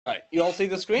All right, you all see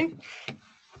the screen?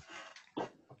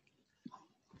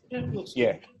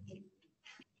 Yeah.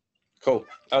 Cool.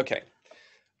 Okay.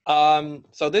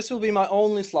 So this will be my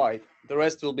only slide. The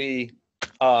rest will be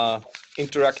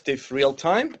interactive real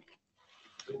time.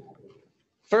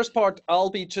 First part,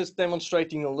 I'll be just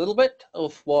demonstrating a little bit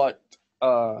of what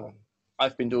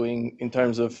I've been doing in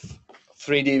terms of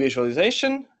 3D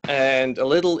visualization and a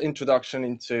little introduction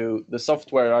into the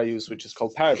software I use, which is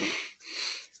called Paraview.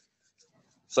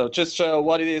 So just show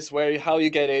what it is, how you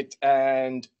get it,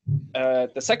 and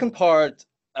the second part,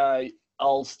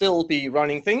 I'll still be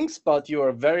running things, but you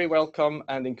are very welcome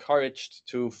and encouraged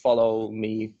to follow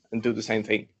me and do the same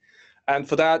thing. And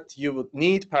for that, you would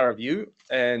need Paraview,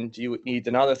 and you would need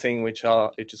another thing which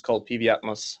is called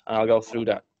PV-Atmos, and I'll go through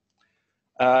that.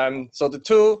 So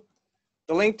the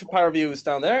link to Paraview is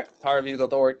down there,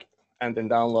 paraview.org, and then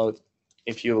download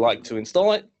if you like to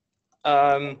install it.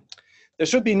 There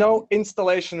should be no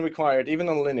installation required, even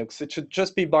on Linux. It should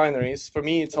just be binaries. For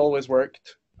me, it's always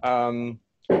worked.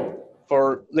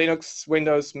 For Linux,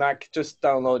 Windows, Mac, just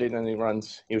download it and it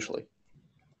runs usually.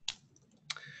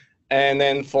 And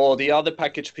then for the other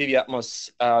package,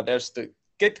 PV-Atmos, there's the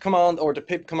git command or the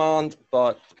pip command,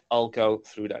 but I'll go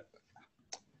through that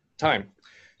time.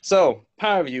 So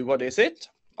Paraview, what is it?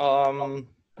 Show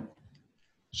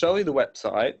you the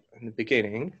website in the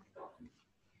beginning.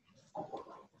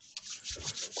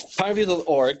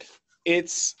 Paraview.org,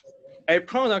 it's a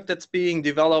product that's being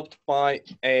developed by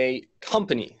a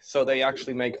company, so they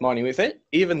actually make money with it,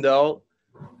 even though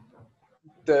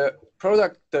the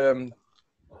product, the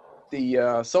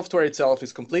software itself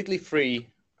is completely free.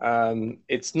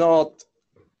 It's not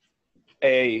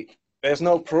there's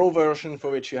no pro version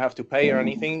for which you have to pay or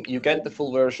anything. You get the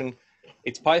full version.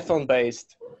 It's Python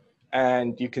based,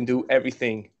 and you can do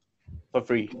everything for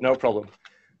free, no problem.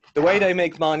 The way they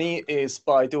make money is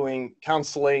by doing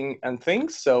counseling and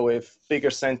things. So if bigger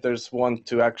centers want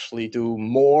to actually do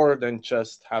more than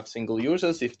just have single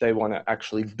users, if they want to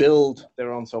actually build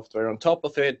their own software on top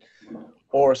of it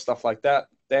or stuff like that,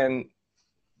 then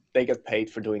they get paid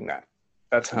for doing that.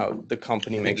 That's how the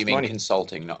company makes money.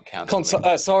 Consulting, not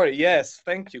counseling. Sorry, yes,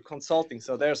 thank you, consulting.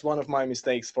 So there's one of my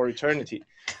mistakes for eternity.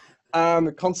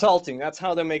 Consulting, that's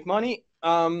how they make money.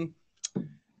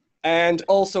 And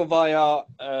also via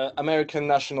American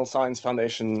National Science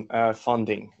Foundation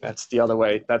funding. That's the other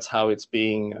way. That's how it's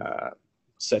being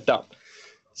set up.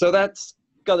 So that's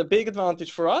got a big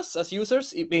advantage for us as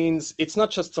users. It means it's not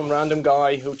just some random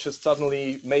guy who just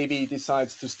suddenly maybe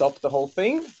decides to stop the whole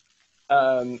thing,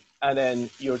 and then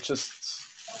you're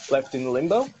just left in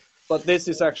limbo. But this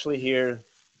is actually here.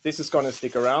 This is going to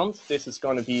stick around. This is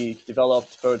going to be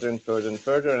developed further and further and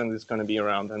further, and it's going to be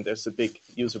around. And there's a big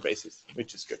user basis,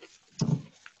 which is good.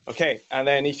 Okay, and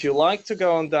then if you like to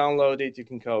go and download it, you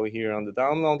can go here on the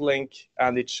download link,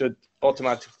 and it should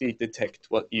automatically detect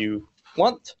what you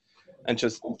want, and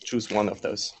just choose one of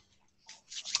those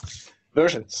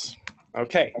versions.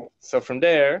 Okay, so from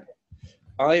there,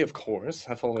 I, of course,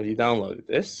 have already downloaded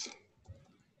this.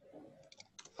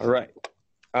 All right.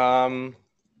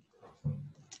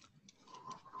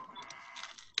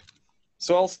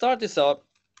 So I'll start this up.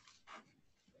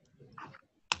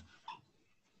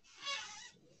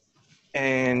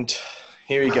 And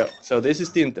here we go. So this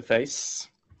is the interface.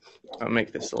 I'll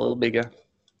make this a little bigger.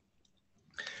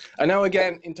 And now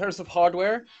again, in terms of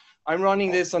hardware, I'm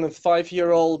running this on a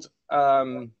 5-year-old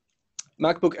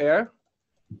MacBook Air.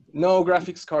 No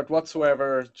graphics card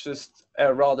whatsoever, just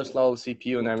a rather slow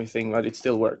CPU and everything, but it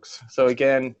still works. So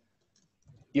again,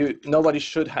 nobody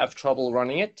should have trouble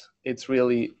running it. It's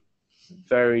really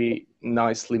very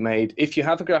nicely made. If you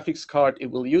have a graphics card,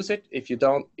 it will use it. If you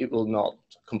don't, it will not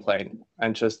complain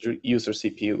and just use your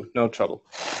CPU, no trouble.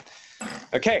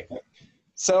 Okay,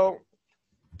 so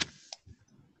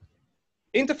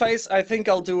interface, I think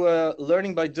I'll do a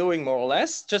learning by doing more or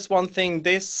less. Just one thing,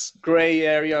 this gray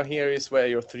area here is where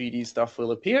your 3D stuff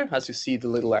will appear. As you see, the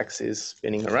little axis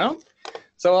spinning around.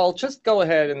 So I'll just go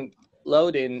ahead and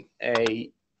load in a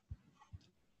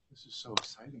This is so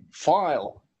exciting.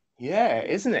 file. Yeah,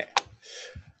 isn't it?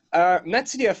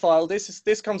 NetCDF file,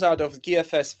 this comes out of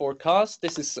GFS forecast.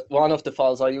 This is one of the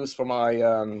files I use for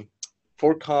my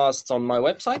forecasts on my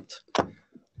website.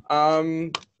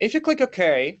 If you click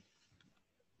OK,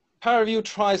 Paraview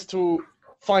tries to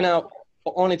find out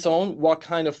on its own what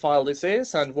kind of file this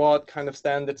is and what kind of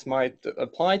standards might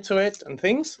apply to it and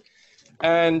things.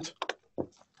 And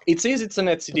it says it's a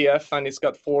NetCDF, and it's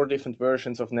got 4 different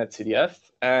versions of NetCDF.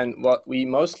 And what we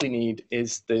mostly need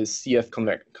is the CF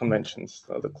conventions,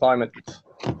 so the climate,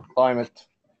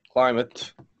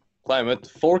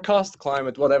 forecast,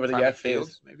 climate, whatever the F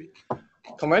is. Maybe.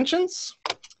 Conventions.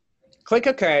 click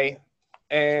OK,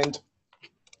 and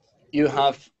you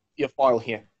have your file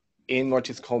here in what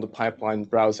is called the pipeline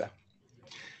browser.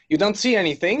 You don't see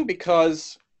anything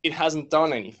because it hasn't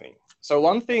done anything. So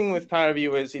one thing with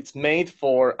Paraview is it's made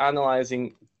for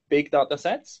analyzing big data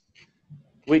sets,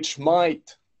 which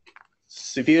might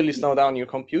severely slow down your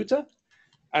computer.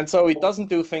 And so it doesn't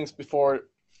do things before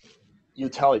you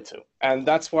tell it to. And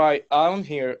that's why on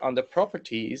here, under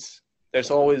properties,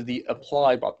 there's always the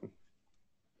apply button.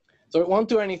 So it won't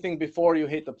do anything before you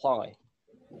hit apply.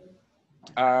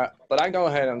 But I go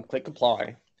ahead and click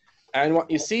apply. And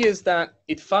what you see is that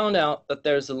it found out that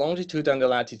there's a longitude and a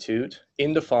latitude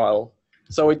in the file.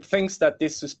 So it thinks that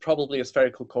this is probably a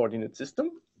spherical coordinate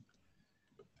system.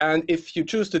 And if you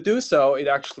choose to do so, it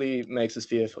actually makes a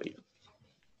sphere for you.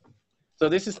 So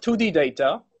this is 2D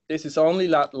data. This is only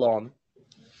lat-long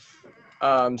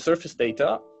surface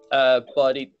data,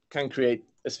 but it can create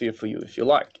a sphere for you if you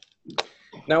like.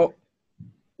 Now,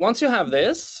 once you have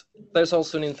this, there's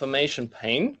also an information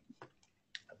pane,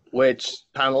 which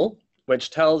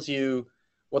tells you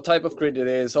what type of grid it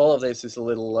is. All of this is a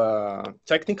little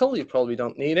technical. You probably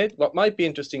don't need it. What might be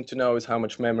interesting to know is how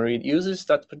much memory it uses,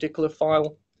 that particular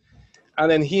file. And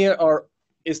then here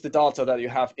is the data that you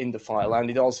have in the file.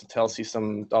 And it also tells you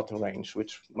some data range,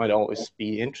 which might always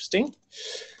be interesting.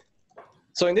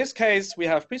 So in this case, we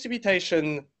have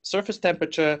precipitation, surface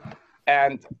temperature,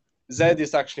 and Z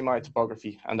is actually my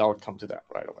topography, and I'll come to that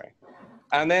right away.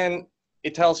 And then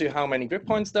it tells you how many grid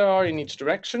points there are in each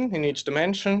direction, in each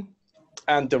dimension,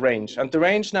 and the range. And the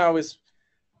range now is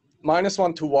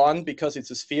 -1 to 1 because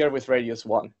it's a sphere with radius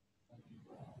 1.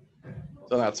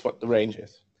 So that's what the range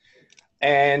is.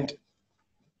 And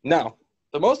now,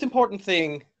 the most important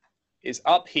thing is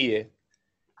up here.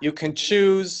 You can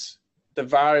choose the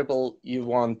variable you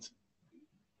want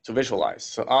to visualize.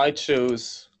 So I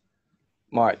choose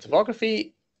my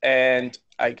topography, and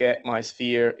I get my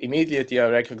sphere. Immediately, I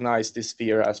recognize this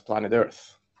sphere as planet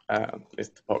Earth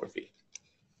with topography.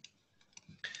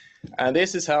 And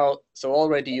this is how, so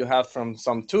already you have from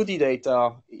some 2D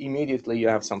data, immediately you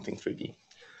have something 3D.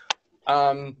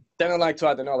 Then I'd like to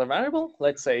add another variable.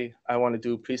 Let's say I want to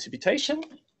do precipitation.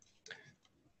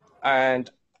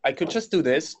 And I could just do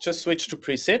this, just switch to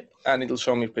precip, and it'll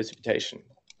show me precipitation.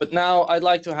 But now I'd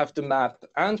like to have the map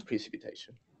and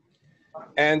precipitation.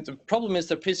 And the problem is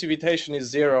that precipitation is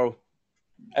 0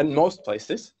 at most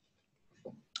places,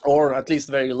 or at least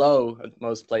very low at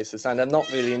most places. And I'm not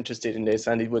really interested in this,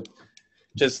 and it would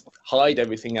just hide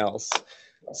everything else.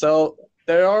 So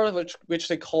there are which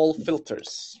they call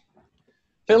filters.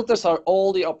 Filters are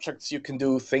all the objects you can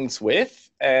do things with.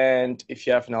 And if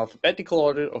you have an alphabetical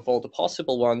order of all the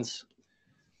possible ones,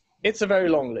 it's a very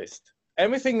long list.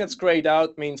 Everything that's grayed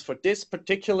out means for this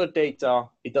particular data,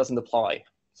 it doesn't apply.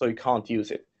 So you can't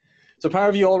use it. So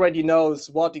Paraview already knows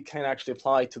what it can actually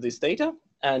apply to this data,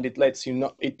 and it lets you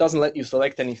know, it doesn't let you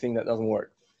select anything that doesn't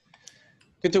work.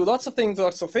 You can do lots of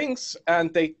things,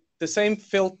 and the same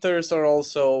filters are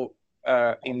also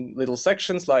in little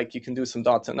sections, like you can do some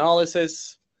data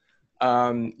analysis,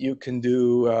 you can do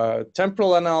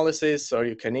temporal analysis, or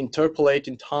you can interpolate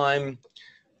in time,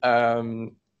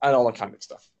 and all that kind of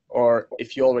stuff. Or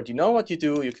if you already know what you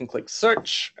do, you can click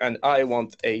search, and I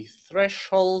want a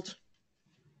threshold,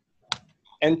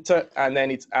 enter, and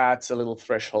then it adds a little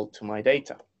threshold to my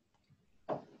data.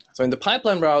 So in the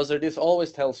pipeline browser, this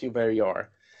always tells you where you are.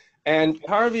 And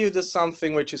Paraview does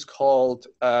something which is called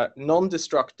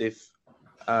non-destructive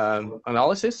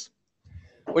analysis,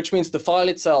 which means the file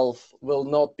itself will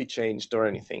not be changed or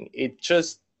anything. It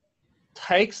just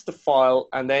takes the file,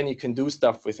 and then you can do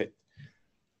stuff with it.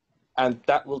 And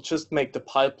that will just make the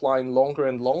pipeline longer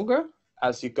and longer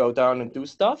as you go down and do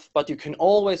stuff, but you can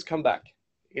always come back.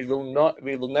 We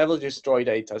will never destroy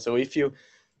data. So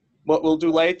what we'll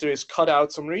do later is cut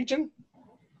out some region.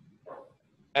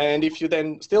 And if you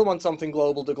then still want something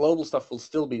global, the global stuff will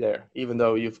still be there, even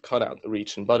though you've cut out the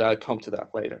region, but I'll come to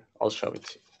that later. I'll show it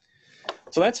to you.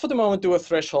 So let's for the moment do a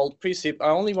threshold precip. I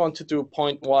only want to do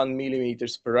 0.1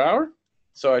 millimeters per hour.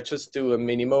 So I just do a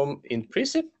minimum in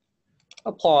precip.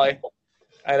 Apply,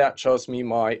 and that shows me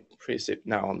my precip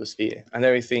now on the sphere. And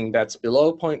everything that's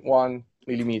below 0.1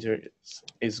 millimeters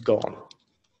is gone.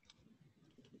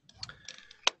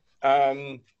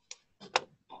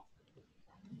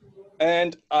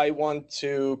 And I want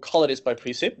to color this by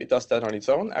precip. It does that on its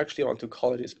own. Actually, I want to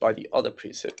color this by the other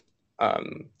precip.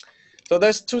 So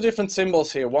there's two different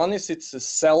symbols here. One is it's a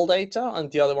cell data, and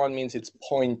the other one means it's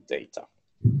point data.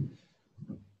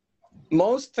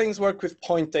 Most things work with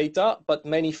point data, but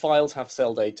many files have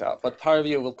cell data, but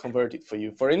Paraview will convert it for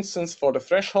you. For instance, for the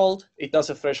threshold, it does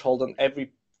a threshold on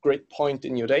every grid point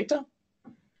in your data.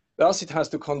 Thus, it has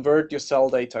to convert your cell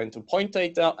data into point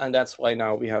data, and that's why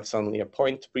now we have suddenly a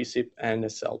point precip and a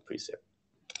cell precip.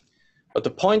 But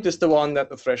the point is the one that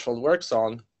the threshold works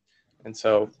on, and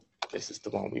so this is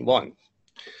the one we want.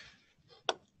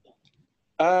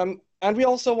 And we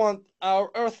also want our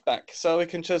Earth back, so we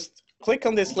can just click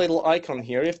on this little icon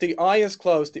here. If the eye is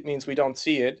closed, it means we don't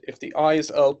see it. If the eye is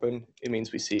open, it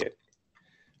means we see it.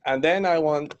 And then I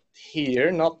want here,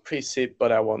 not precip,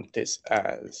 but I want this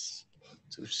as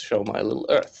to show my little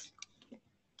Earth.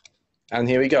 And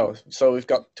here we go. So we've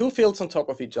got two fields on top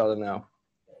of each other now,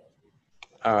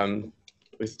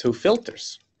 with two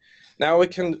filters. Now we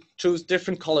can choose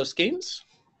different color schemes.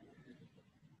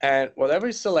 And whatever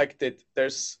is selected,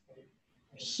 there's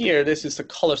here, this is a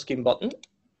color scheme button.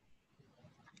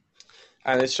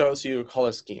 And it shows you your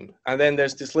color scheme. And then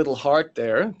there's this little heart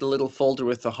there, the little folder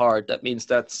with the heart. That means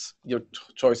that's your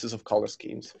choices of color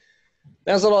schemes.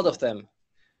 There's a lot of them.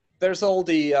 There's all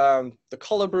the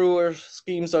color brewer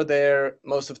schemes are there.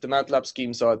 Most of the MATLAB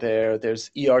schemes are there.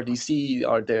 There's ERDC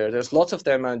are there. There's lots of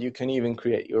them, and you can even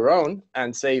create your own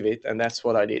and save it. And that's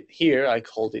what I did here. I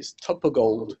call this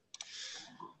TopoGold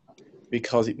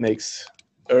because it makes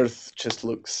Earth just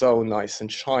look so nice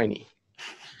and shiny.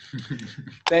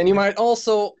 Then you might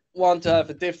also want to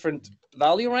have a different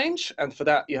value range, and for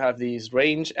that you have these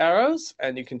range arrows,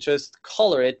 and you can just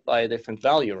color it by a different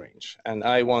value range. And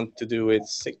I want to do it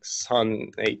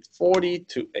 840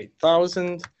 to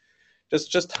 8000. That's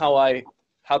just how I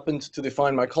happened to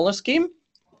define my color scheme,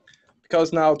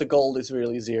 because now the gold is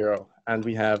really 0, and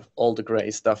we have all the gray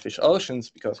stuffish oceans,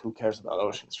 because who cares about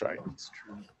oceans, right? That's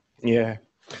true. Yeah.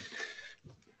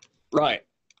 Right.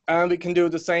 And we can do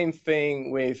the same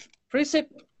thing with precip.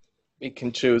 We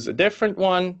can choose a different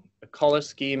one, a color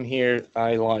scheme here.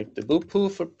 I like the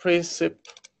Bupu for precip.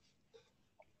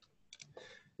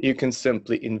 You can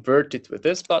simply invert it with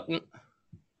this button.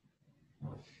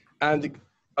 And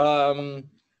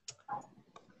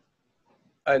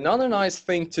another nice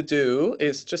thing to do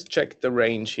is just check the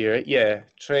range here. Yeah,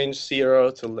 change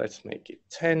 0 to let's make it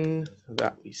 10 so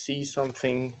that we see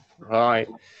something. Right.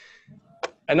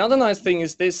 Another nice thing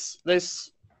is this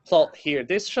plot here.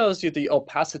 This shows you the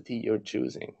opacity you're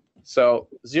choosing. So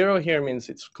 0 here means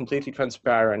it's completely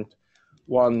transparent.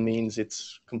 1 means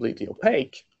it's completely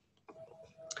opaque.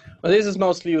 Well, this is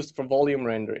mostly used for volume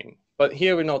rendering. But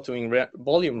here we're not doing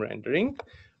volume rendering,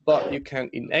 but you can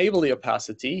enable the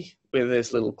opacity with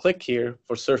this little click here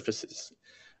for surfaces.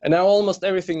 And now almost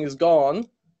everything is gone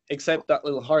except that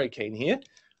little hurricane here,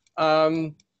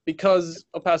 because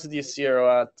opacity is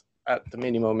 0 at the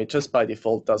minimum. It just by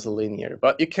default does a linear.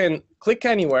 But you can click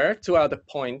anywhere to add a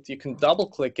point. You can double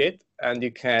click it, and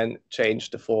you can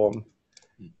change the form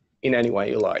in any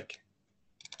way you like.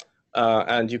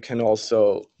 And you can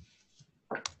also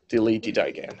delete it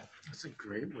again. That's a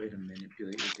great way to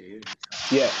manipulate your data.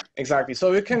 Yeah, exactly.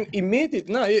 So you can emit it.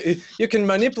 No, you can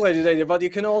manipulate the data, but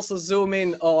you can also zoom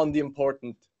in on the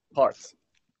important parts,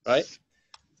 right?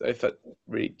 So if I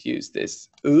reduce this,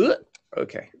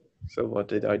 okay. So what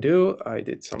did I do? I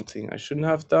did something I shouldn't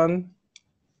have done.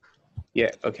 Yeah,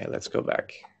 okay, let's go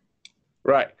back.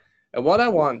 Right, and what I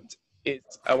want is,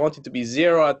 I want it to be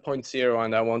 0 at 0.0,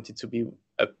 and I want it to be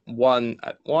 1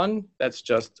 at 1. That's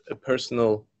just a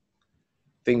personal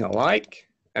thing I like.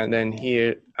 And then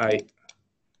here I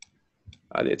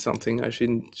did something I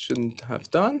shouldn't have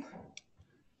done.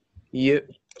 Yeah,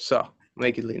 so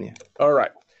make it linear. All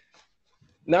right.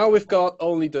 Now we've got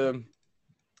only the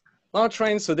large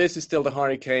range, so this is still the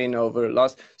hurricane over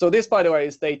last. So this, by the way,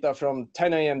 is data from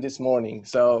 10 a.m. this morning.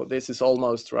 So this is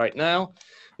almost right now.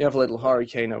 We have a little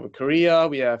hurricane over Korea.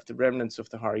 We have the remnants of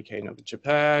the hurricane over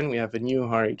Japan. We have a new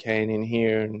hurricane in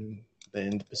here in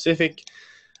the Pacific.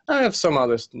 I have some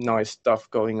other nice stuff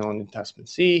going on in Tasman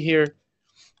Sea here.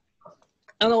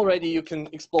 And already you can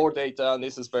explore data, and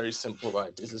this is very simple,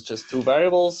 right? This is just two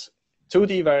variables,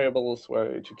 2D variables,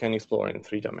 where you can explore in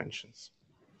 3 dimensions.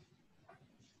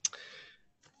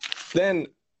 Then,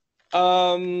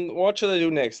 what should I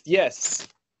do next? Yes,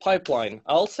 pipeline.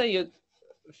 I'll say a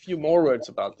few more words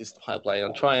about this pipeline.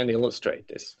 I'll try and illustrate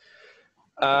this.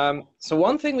 So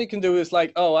one thing we can do is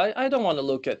like, oh, I don't want to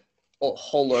look at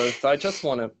whole Earth. I just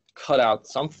want to cut out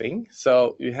something.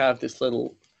 So you have this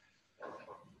little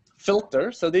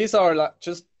filter. So these are like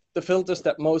just the filters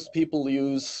that most people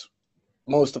use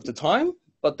most of the time,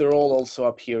 but they're all also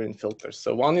up here in filters.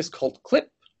 So one is called clip.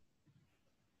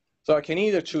 So I can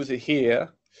either choose it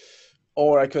here,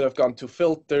 or I could have gone to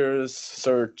filters,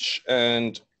 search,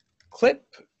 and clip,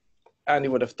 and it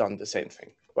would have done the same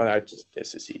thing. But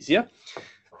this is easier.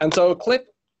 And so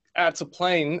clip adds a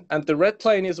plane, and the red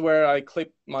plane is where I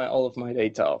clip all of my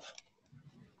data off.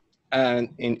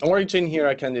 And in origin here,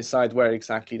 I can decide where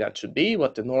exactly that should be,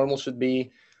 what the normal should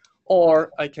be.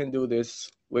 Or I can do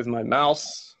this with my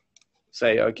mouse.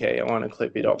 Say, OK, I want to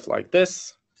clip it off like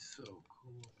this. So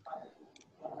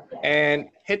cool. And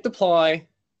hit apply.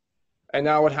 And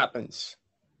now what happens?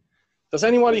 Does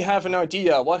anybody have an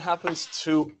idea what happens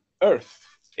to Earth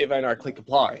if I now click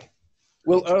apply?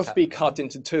 Will Earth be cut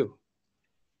into two?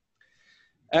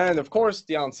 And of course,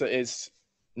 the answer is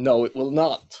no, it will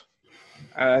not.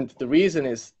 And the reason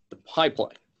is the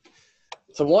pipeline.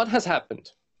 So what has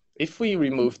happened? If we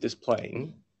remove this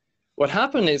plane, what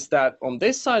happened is that on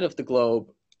this side of the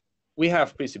globe, we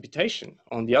have precipitation.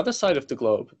 On the other side of the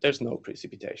globe, there's no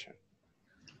precipitation.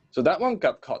 So that one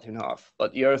got cut in half,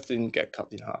 but the Earth didn't get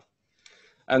cut in half.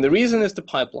 And the reason is the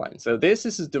pipeline. So this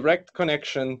is a direct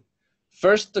connection.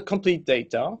 First, the complete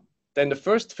data. Then the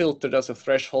first filter does a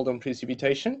threshold on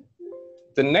precipitation.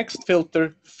 The next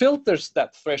filter filters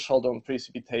that threshold on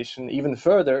precipitation even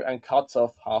further and cuts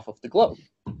off half of the globe.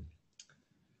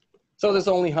 So there's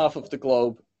only half of the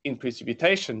globe in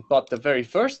precipitation, but the very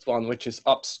first one, which is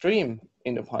upstream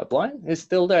in the pipeline, is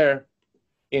still there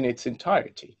in its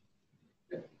entirety.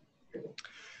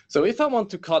 So if I want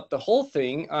to cut the whole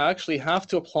thing, I actually have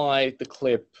to apply the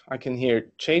clip. I can here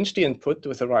change the input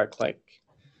with a right click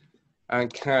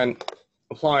and can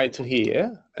apply it to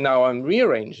here. And now I'm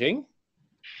rearranging.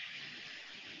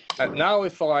 And now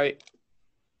if I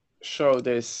show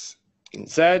this in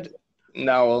Z,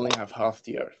 now I only have half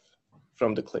the Earth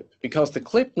from the clip, because the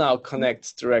clip now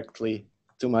connects directly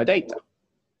to my data.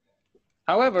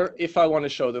 However, if I want to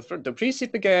show the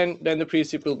precip again, then the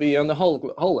precip will be on the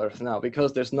whole Earth now,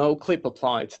 because there's no clip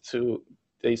applied to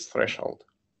this threshold.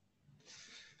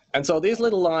 And so these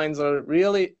little lines are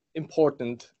really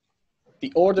important.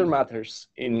 The order matters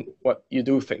in what you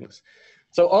do things.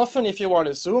 So often if you want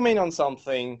to zoom in on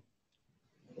something,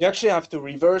 you actually have to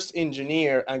reverse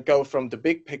engineer and go from the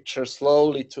big picture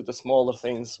slowly to the smaller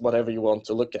things, whatever you want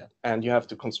to look at. And you have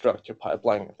to construct your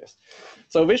pipeline with this.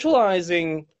 So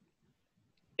visualizing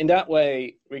in that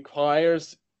way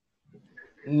requires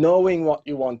knowing what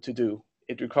you want to do.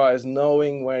 It requires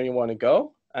knowing where you want to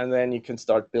go, and then you can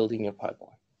start building your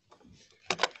pipeline.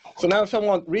 So now if I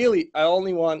want I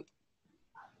only want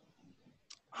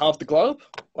half the globe,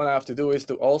 what I have to do is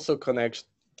to also connect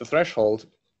the threshold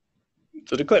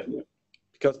to the clip,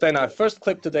 because then I first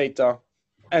clip the data,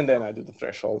 and then I do the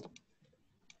threshold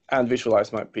and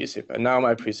visualize my precip. And now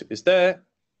my precip is there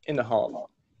in the half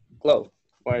globe,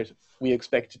 where we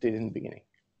expected it in the beginning.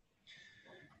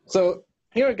 So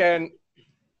here again,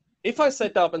 if I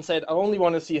set up and said I only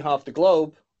want to see half the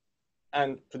globe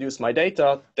and produce my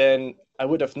data, then I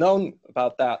would have known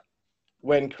about that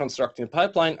when constructing the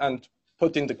pipeline and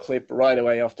put in the clip right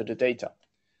away after the data.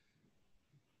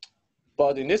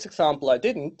 But in this example, I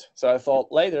didn't. So I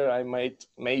thought later I might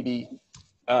maybe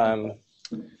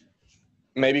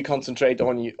concentrate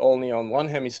only on one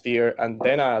hemisphere, and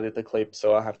then I added the clip,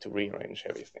 so I have to rearrange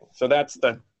everything. So that's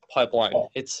the pipeline.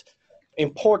 It's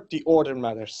important, the order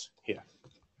matters here.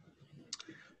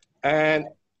 And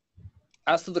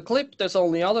as to the clip, there's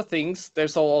only other things.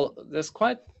 This was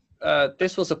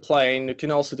a plane. You can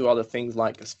also do other things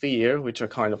like a sphere, which I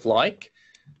kind of like.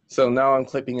 So now I'm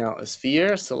clipping out a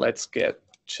sphere. So let's get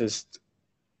just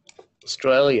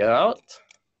Australia out.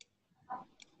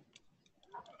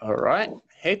 All right,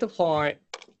 hit apply.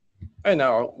 And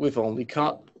now we've only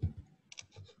cut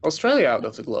Australia out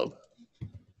of the globe.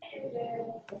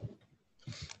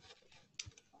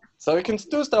 So we can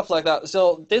do stuff like that.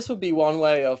 So this would be one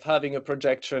way of having a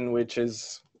projection, which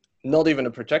is not even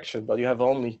a projection, but you have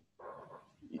only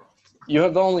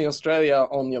Australia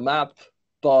on your map,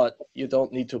 but you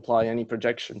don't need to apply any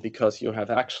projection because you have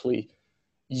actually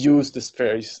used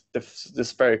the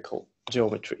spherical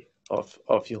geometry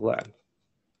of your land.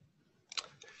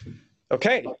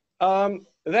 Okay,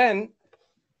 then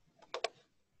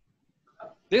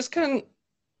this can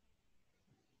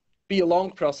be a long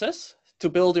process to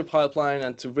build your pipeline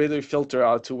and to really filter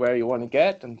out to where you want to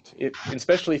get, and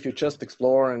especially if you just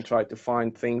explore and try to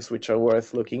find things which are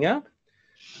worth looking at.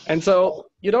 And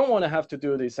so you don't want to have to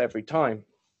do this every time.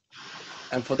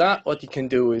 And for that, what you can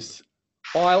do is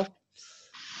File,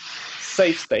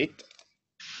 Save State,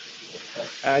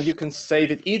 and you can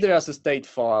save it either as a state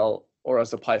file or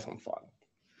as a Python file.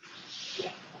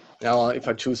 Now, if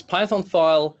I choose Python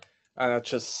file, and I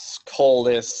just call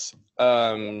this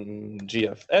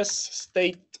GFS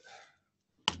state,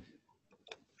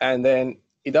 and then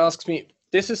it asks me,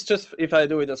 this is just, if I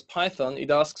do it as Python,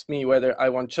 it asks me whether I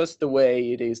want just the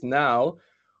way it is now,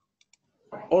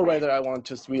 or whether I want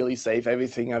to just really save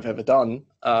everything I've ever done.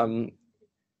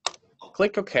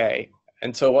 Click OK.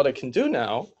 And so what I can do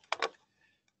now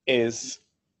is,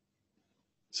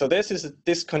 so this is a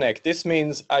disconnect. This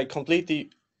means I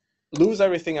completely lose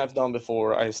everything I've done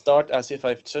before. I start as if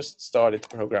I've just started the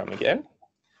program again.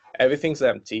 Everything's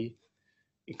empty.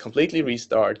 It completely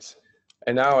restarts.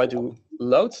 And now I do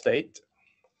load state,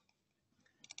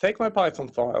 take my Python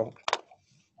file,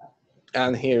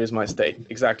 and here is my state,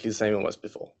 exactly the same it was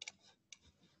before.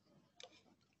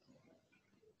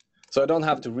 So I don't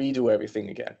have to redo everything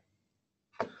again.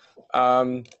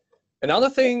 Another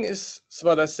thing is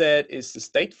what I said is the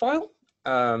state file.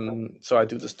 So I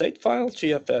do the state file,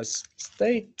 gfs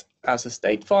state as a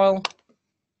state file.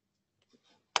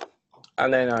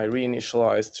 And then I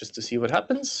reinitialize just to see what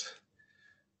happens.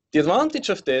 The advantage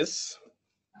of this,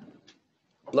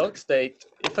 log state,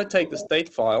 if I take the state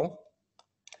file,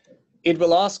 it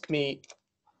will ask me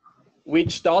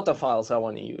which data files I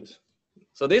want to use.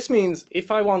 So this means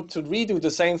if I want to redo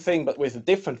the same thing but with a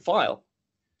different file,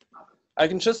 I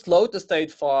can just load the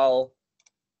state file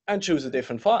and choose a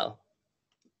different file.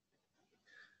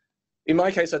 In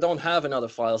my case, I don't have another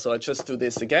file, so I just do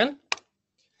this again.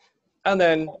 And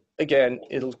then again,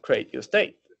 it'll create your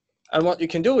state. And what you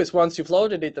can do is once you've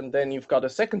loaded it and then you've got a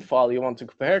second file you want to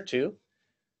compare to,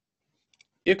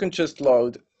 you can just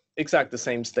load exactly the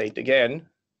same state again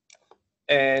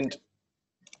and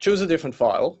choose a different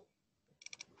file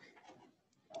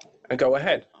and go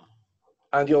ahead.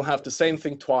 And you'll have the same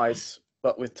thing twice,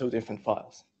 but with two different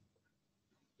files.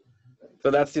 So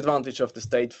that's the advantage of the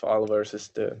state file versus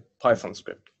the Python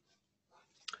script.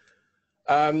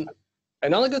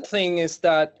 Another good thing is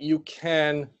that you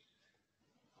can,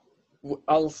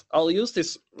 I'll use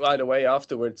this right away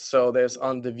afterwards. So there's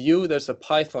on the view, there's a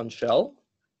Python shell.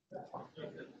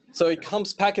 So it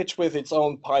comes packaged with its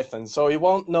own Python. So you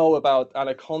won't know about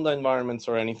Anaconda environments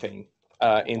or anything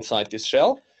inside this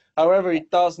shell. However, it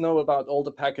does know about all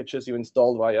the packages you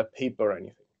installed via pip or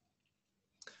anything.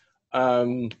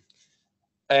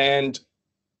 And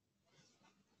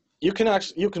you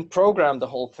can program the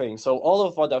whole thing. So all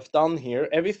of what I've done here,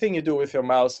 everything you do with your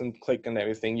mouse and click and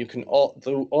everything, you can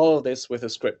do all of this with a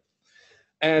script.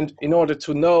 And in order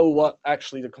to know what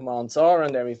actually the commands are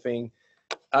and everything,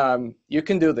 you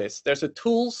can do this. There's a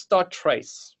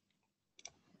tools.trace.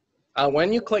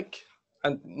 When you click,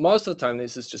 and most of the time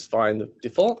this is just fine, the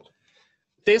default,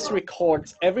 this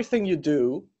records everything you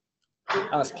do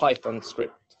as Python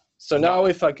script. So now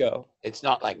if I go. It's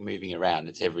not like moving around,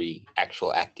 it's every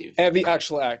actual active. Every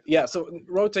actual act, yeah. So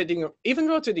even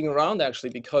rotating around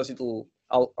actually, because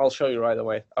I'll show you right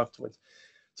away afterwards.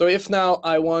 So if now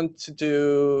I want to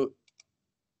do,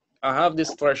 I have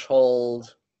this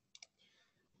threshold,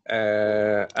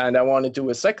 and I want to do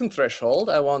a second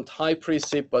threshold. I want high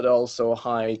precip, but also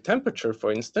high temperature,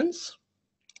 for instance.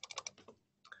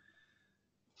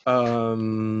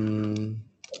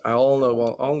 I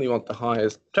only want the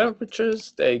highest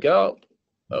temperatures. There you go.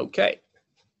 Okay.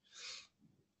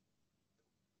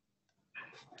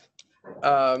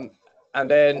 And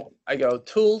then I go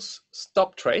Tools,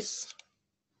 Stop Trace.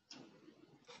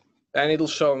 And it'll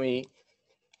show me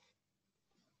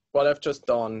what I've just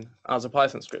done as a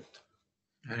Python script.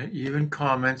 And it even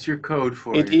comments your code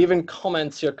for you. It even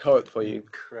comments your code for you.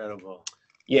 Incredible.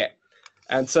 Yeah.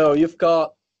 And so you've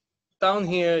got, down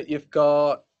here, you've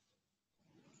got,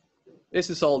 this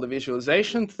is all the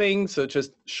visualization thing. So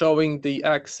just showing the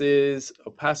axis,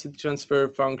 opacity transfer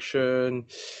function.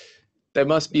 There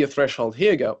must be a threshold.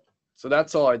 Here you go. So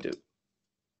that's all I do.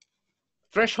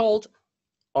 Threshold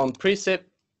on precip.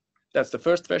 That's the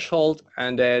first threshold.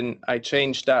 And then I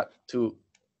change that to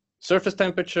surface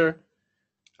temperature.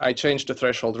 I change the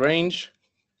threshold range.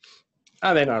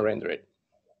 And then I render it.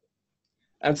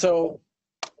 And so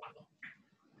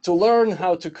to learn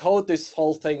how to code this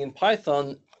whole thing in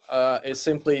Python is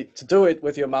simply to do it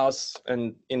with your mouse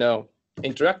and, you know,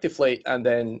 interactively, and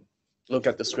then look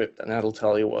at the script, and that'll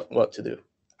tell you what to do.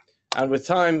 And with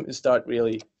time, you start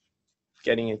really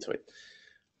getting into it.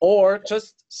 Or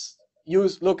just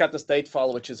look at the state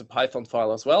file, which is a Python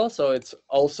file as well. So it's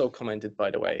also commented,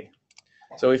 by the way.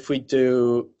 So if we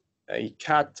do a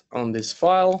cat on this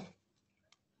file,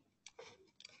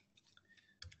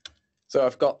 so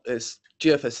I've got this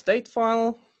GFS state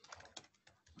file.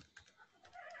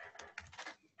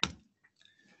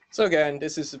 So again,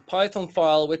 this is a Python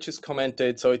file which is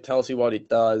commented, so it tells you what it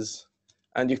does,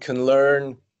 and you can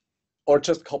learn or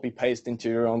just copy paste into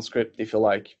your own script if you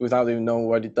like, without even knowing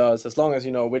what it does. As long as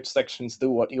you know which sections do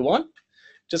what you want,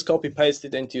 just copy paste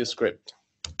it into your script,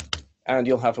 and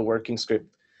you'll have a working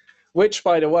script. Which,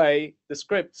 by the way, the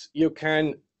scripts, you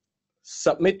can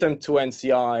submit them to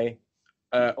NCI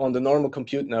on the normal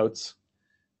compute nodes,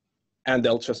 and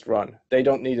they'll just run. They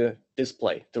don't need a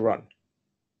display to run.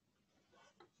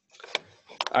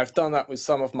 I've done that with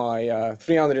some of my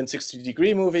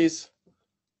 360-degree movies.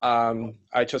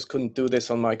 I just couldn't do this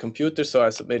on my computer, so I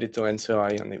submitted to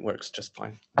NCI, and it works just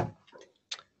fine.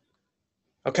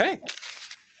 Okay.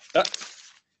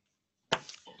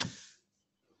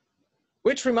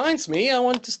 Which reminds me, I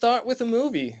want to start with a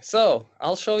movie. So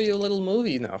I'll show you a little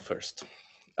movie now first,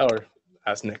 or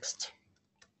as next,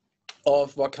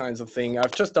 of what kinds of thing.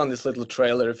 I've just done this little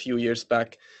trailer a few years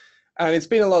back, and it's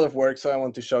been a lot of work, so I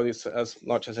want to show this as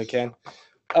much as I can.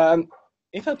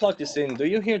 If I plug this in, do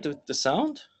you hear the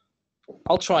sound?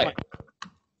 I'll try it.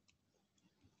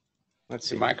 Let's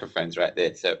see. The microphone's right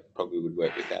there, so it probably would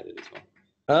work without it as well.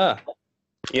 Ah,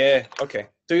 yeah, okay.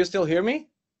 Do you still hear me?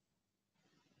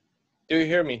 Do you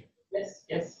hear me? Yes,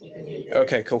 yes, we can hear you.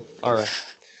 Okay, cool. All right.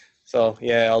 So,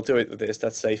 yeah, I'll do it with this.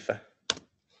 That's safer.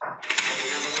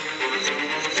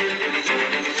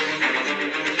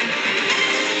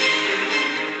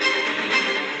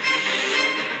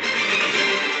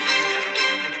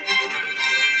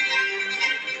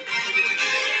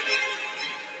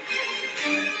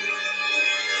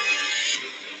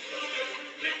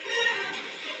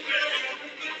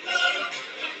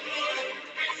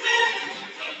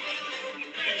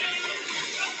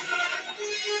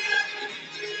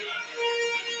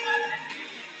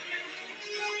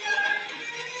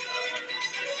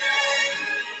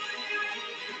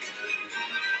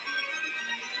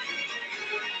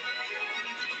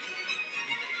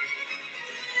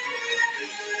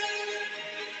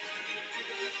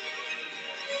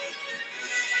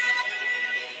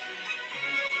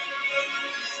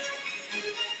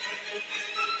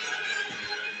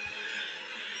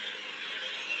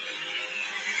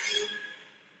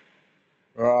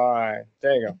 Right,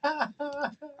 there you go. I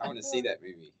want to see that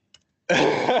movie.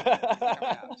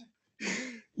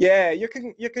 Yeah, you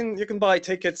can buy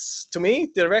tickets to me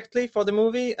directly for the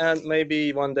movie, and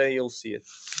maybe one day you'll see it.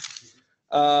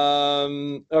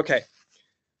 Okay.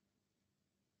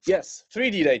 Yes,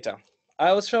 3D data.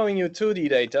 I was showing you 2D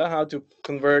data, how to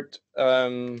convert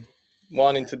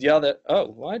one into the other. Oh,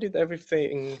 why did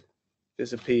everything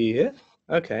disappear?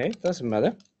 Okay, doesn't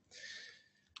matter.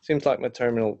 Seems like my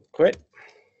terminal quit.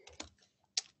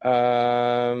 Yep.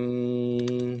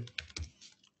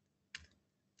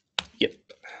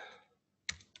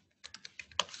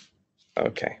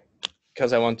 Okay,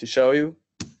 because I want to show you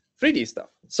 3D stuff.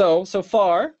 So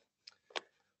far,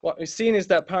 what we've seen is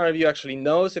that Paraview actually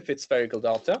knows if it's spherical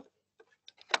data.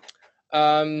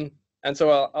 And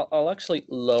so I'll actually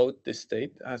load this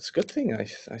state. It's a good thing I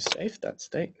saved that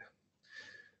state.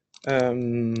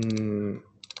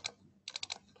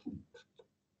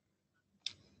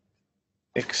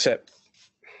 Except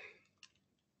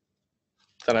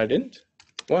that I didn't.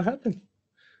 What happened?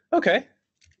 Okay.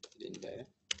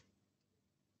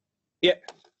 Yeah,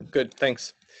 good,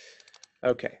 thanks.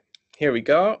 Okay, here we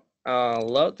go. I'll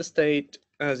load the state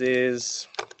as is.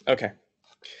 Okay.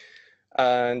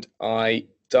 And I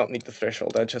don't need the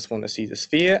threshold. I just want to see the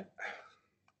sphere.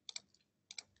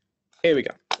 Here we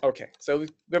go. Okay, so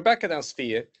we're back at our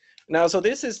sphere. Now, so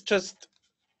this is just,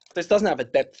 this doesn't have a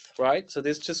depth, right? So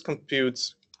this just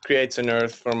creates an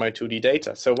earth for my 2D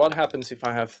data. So what happens if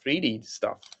I have 3D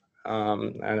stuff?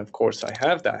 And of course I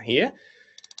have that here.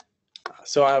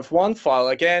 So I have one file,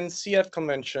 again, CF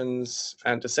conventions,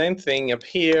 and the same thing up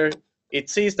here. It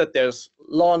sees that there's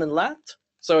lon and lat,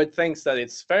 so it thinks that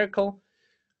it's spherical.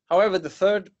 However, the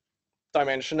third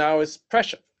dimension now is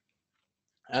pressure.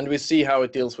 And we see how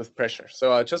it deals with pressure.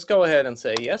 So I'll just go ahead and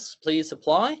say, yes, please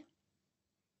apply.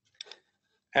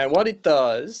 And what it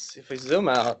does, if we zoom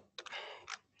out,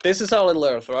 this is our little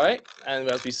earth, right? And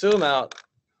as we zoom out,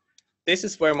 this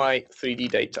is where my 3D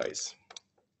data is.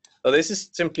 So this is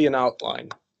simply an outline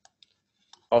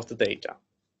of the data.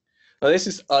 Now this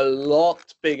is a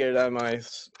lot bigger than my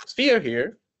sphere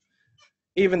here,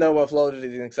 even though I've loaded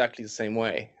it in exactly the same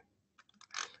way.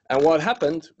 And what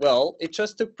happened? Well, it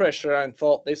just took pressure and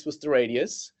thought this was the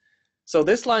radius. So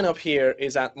this line up here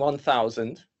is at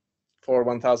 1000 for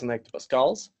 1000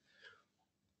 hectopascals.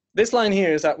 This line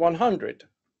here is at 100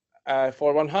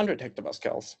 for 100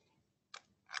 hectopascals.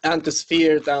 And the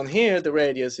sphere down here, the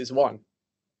radius is 1.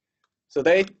 So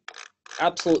they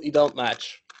absolutely don't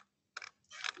match.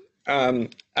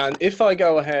 And if I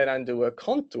go ahead and do a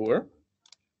contour,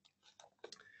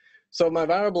 so my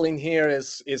variable in here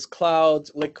is cloud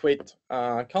liquid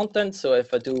content. So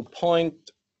if I do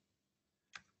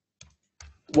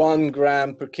 0.1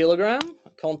 gram per kilogram,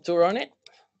 contour on it,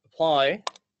 apply.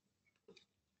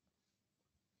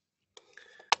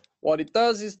 What it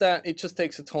does is that it just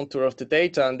takes a contour of the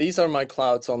data, and these are my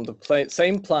clouds on the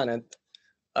same planet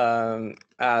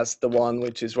as the one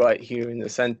which is right here in the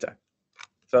center.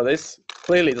 So this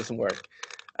clearly doesn't work.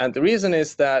 And the reason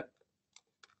is that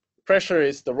pressure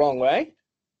is the wrong way,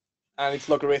 and it's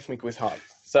logarithmic with height.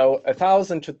 So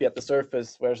 1,000 should be at the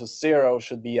surface, whereas 0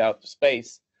 should be out of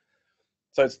space.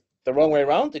 So it's the wrong way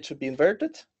around. It should be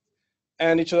inverted.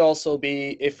 And it should also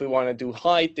be, if we want to do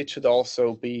height, it should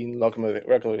also be in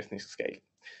logarithmic scale.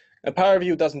 And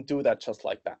Paraview doesn't do that just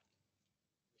like that.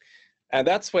 And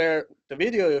that's where the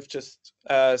video you've just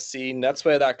seen, that's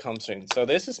where that comes in. So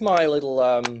this is my little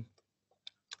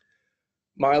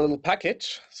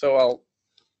package. So I'll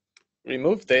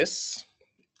remove this.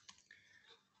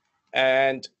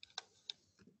 And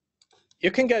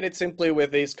you can get it simply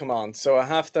with these commands. So I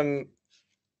have them,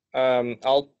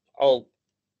 I'll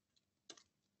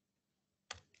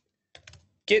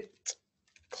git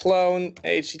clone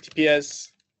https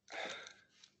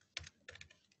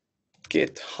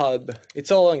GitHub.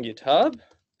 It's all on GitHub.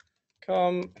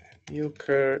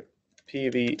 Jucker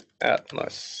PV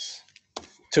Atmos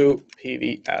to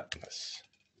PV Atmos.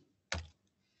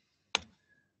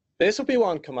 This will be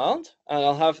one command, and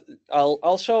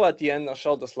I'll show at the end. I'll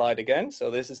show the slide again. So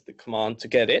this is the command to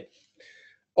get it.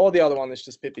 Or the other one is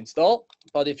just pip install.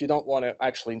 But if you don't want to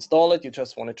actually install it, you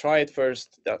just want to try it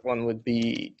first, that one would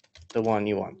be the one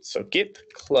you want. So git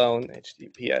clone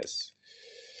https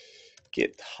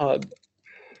github.com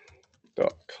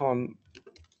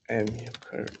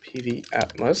Jucker PV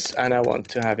Atmos, and I want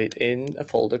to have it in a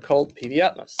folder called PV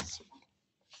Atmos.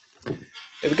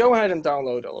 If we go ahead and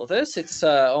download all of this, it's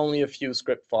only a few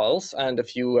script files and a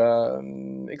few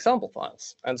example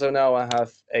files. And so now I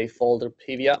have a folder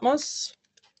PV Atmos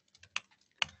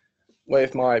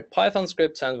with my Python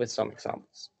scripts and with some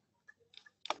examples.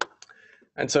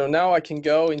 And so now I can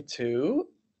go into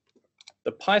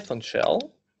the Python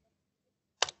shell,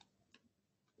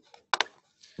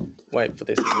 wait for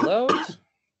this to load.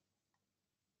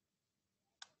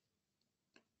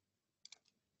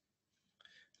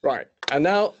 Right, and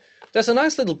now there's a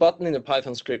nice little button in the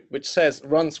Python script which says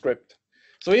run script.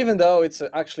 So even though it's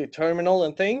actually terminal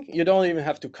and thing, you don't even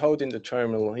have to code in the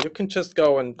terminal. You can just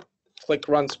go and click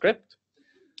run script.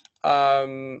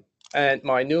 And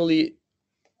my newly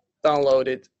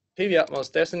downloaded PV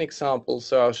Atmos, there's an example,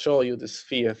 so I'll show you the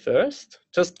sphere first.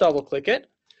 Just double click it.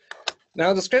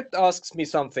 Now the script asks me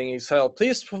something. It says,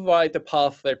 please provide the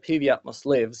path where PV Atmos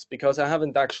lives, because I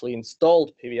haven't actually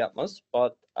installed PV Atmos,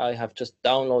 but I have just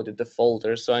downloaded the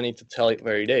folder, so I need to tell it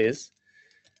where it is.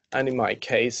 And in my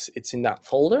case, it's in that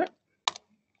folder.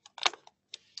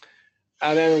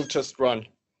 And then it'll just run.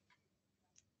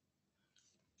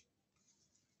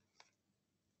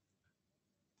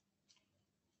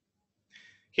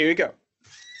 Here you go.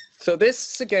 So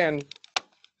this is, again,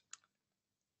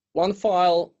 one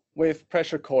file with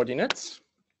pressure coordinates,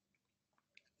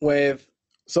 with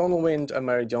zonal wind and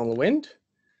meridional wind,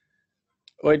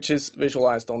 which is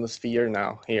visualized on the sphere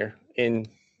now here.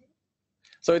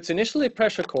 So it's initially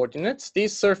pressure coordinates.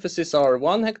 These surfaces are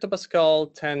 1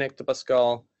 hectopascal, 10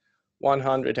 hectopascal,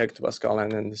 100 hectopascal,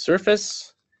 and then the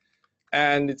surface.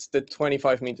 And it's the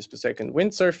 25 meters per second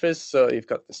wind surface. So you've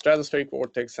got the stratospheric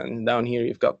vortex, and down here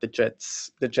you've got the jet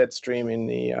stream in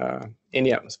the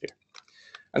atmosphere.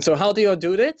 And so how do you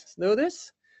do this?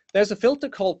 There's a filter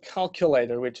called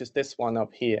calculator, which is this one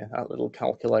up here, that little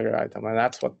calculator item, and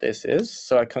that's what this is.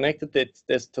 So I connected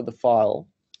this to the file.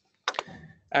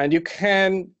 And you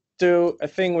can do a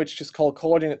thing which is called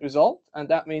coordinate result, and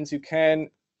that means you can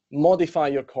modify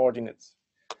your coordinates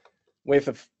with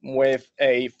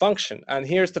a function. And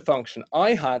here's the function.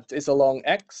 I hat is along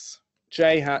x,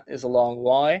 j hat is along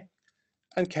y,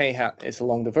 and k hat is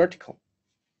along the vertical.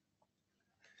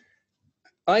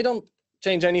 I don't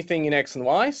change anything in x and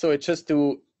y, so it just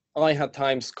do I hat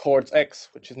times coords x,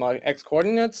 which is my x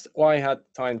coordinates, y hat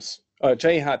times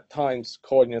j hat times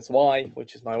coordinates y,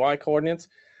 which is my y coordinates.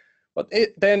 But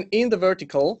then in the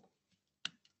vertical,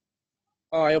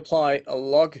 I apply a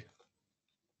log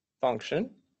function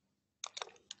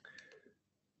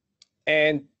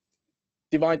and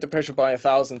divide the pressure by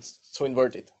 1,000 to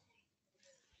invert it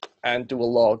and do a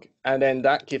log. And then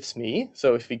that gives me,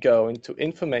 so if we go into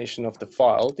information of the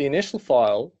file, the initial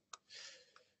file,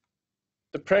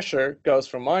 the pressure goes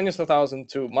from -1,000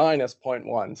 to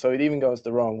 -0.1. So it even goes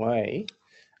the wrong way.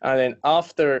 And then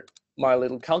after my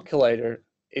little calculator,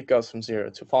 it goes from 0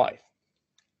 to 5.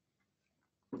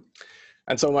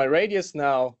 And so my radius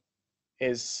now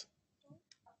is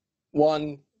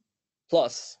 1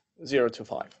 plus 0 to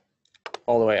 5,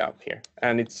 all the way up here.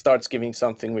 And it starts giving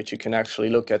something which you can actually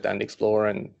look at and explore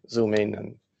and zoom in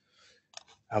and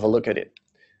have a look at it.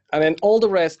 And then all the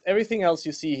rest, everything else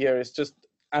you see here is just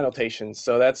annotations.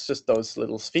 So that's just those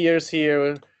little spheres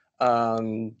here.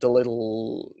 the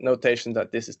little notation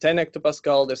that this is 10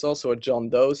 hectopascal. There's also a John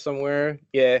Doe somewhere.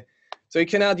 Yeah. So you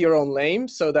can add your own name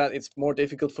so that it's more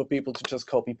difficult for people to just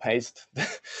copy paste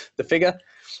the figure.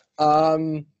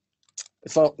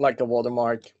 It's not like a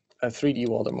watermark, a 3D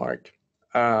watermark.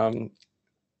 And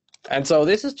so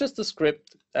this is just a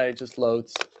script that it just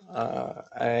loads,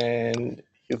 and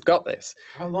you've got this.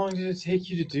 How long did it take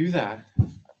you to do that?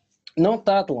 Not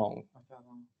that long. Not that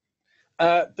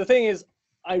long. The thing is,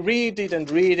 I read it and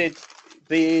read it.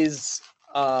 These,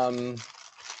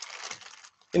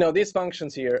 you know, these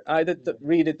functions here, I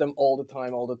read them all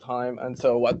the time. And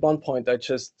so at one point, I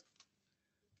just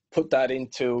put that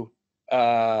into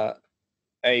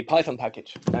a Python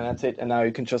package, and that's it. And now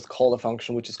you can just call a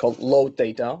function which is called load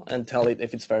data and tell it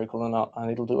if it's spherical or not,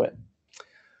 and it'll do it.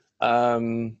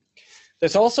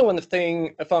 There's also a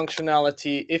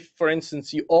functionality if, for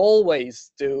instance, you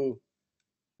always do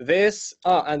this,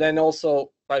 and then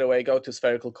also, by the way, go to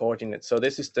spherical coordinates. So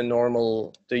this is the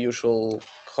usual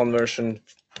conversion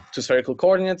to spherical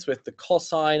coordinates with the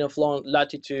cosine of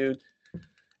latitude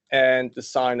and the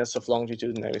sinus of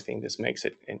longitude and everything. This makes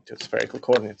it into spherical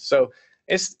coordinates. So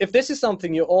if this is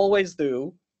something you always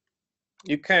do,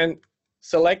 you can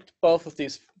select both of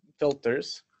these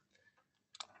filters,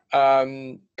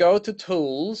 go to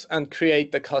Tools and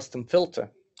create the custom filter.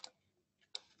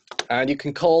 And you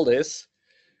can call this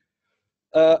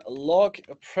log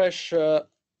pressure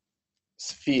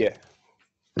sphere.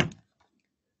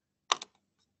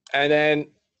 And then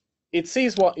it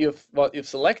sees what you've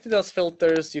selected as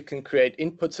filters. You can create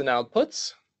inputs and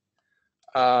outputs.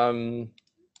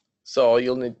 So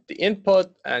you'll need the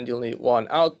input and you'll need one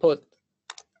output,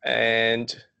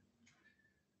 and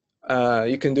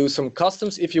you can do some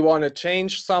customs. If you want to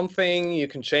change something, you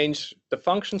can change the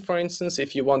function, for instance,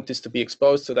 if you want this to be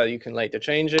exposed so that you can later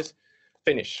change it.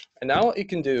 Finish. And now what you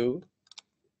can do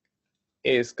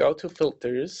is go to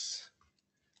filters,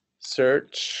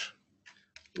 search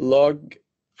log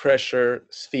pressure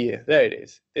sphere. There it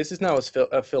is. This is now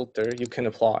a filter you can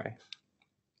apply.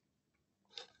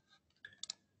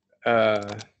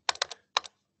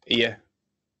 Yeah,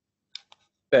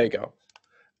 there you go.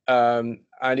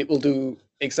 And it will do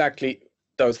exactly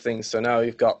those things. So now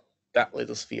you've got that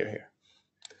little sphere here.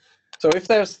 So if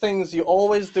there's things you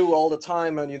always do all the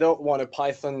time and you don't want a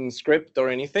Python script or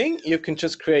anything, you can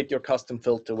just create your custom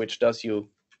filter which does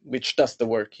the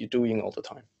work you're doing all the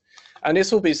time. And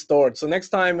this will be stored. So next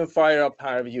time you fire up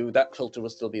Paraview, that filter will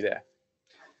still be there.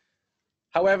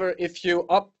 However, if you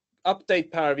update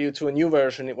Paraview to a new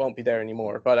version, it won't be there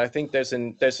anymore. But I think there's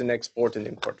an export and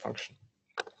import function.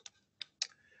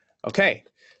 Okay,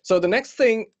 so the next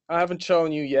thing I haven't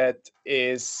shown you yet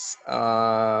is,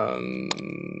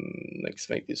 let's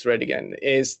make this red again,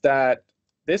 is that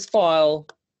this file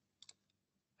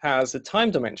has a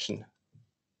time dimension,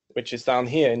 which is down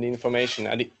here in the information.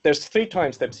 And there's 3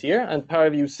 time steps here, and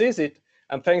Paraview sees it.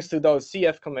 And thanks to those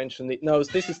CF convention, it knows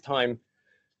this is time.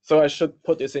 So I should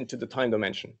put this into the time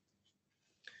dimension.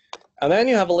 And then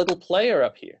you have a little player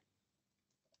up here.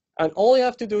 And all you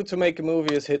have to do to make a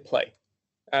movie is hit play.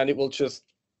 And it will just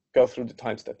go through the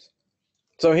time steps.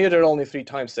 So here there are only 3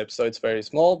 time steps, so it's very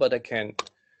small, but I can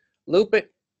loop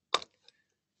it.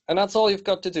 And that's all you've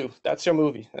got to do. That's your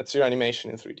movie. That's your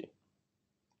animation in 3D.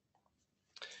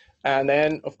 And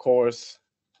then, of course,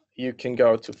 you can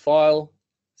go to File,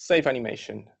 Save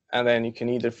Animation. And then you can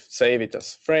either save it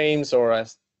as frames or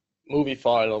as movie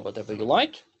file or whatever you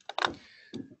like.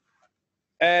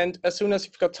 And as soon as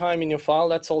you've got time in your file,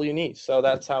 that's all you need. So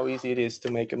that's how easy it is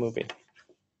to make a movie.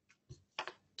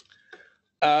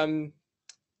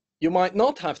 You might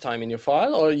not have time in your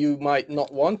file, or you might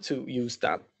not want to use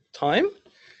that time.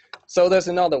 So there's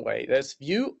another way. There's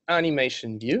View,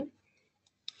 Animation View.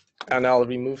 And I'll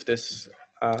remove this.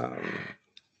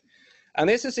 And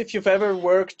this is if you've ever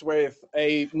worked with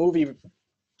a movie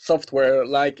software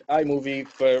like iMovie,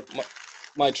 where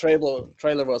my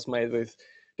trailer was made with.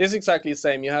 This is exactly the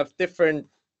same. You have different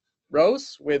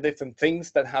rows with different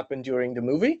things that happen during the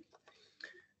movie.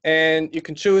 And you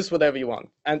can choose whatever you want.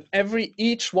 And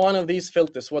each one of these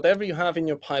filters, whatever you have in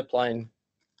your pipeline,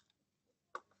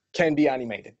 can be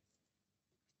animated.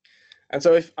 And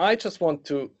so if I just want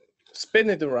to spin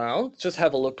it around, just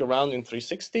have a look around in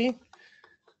 360,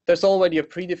 there's already a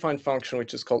predefined function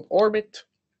which is called orbit.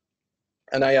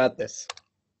 And I add this.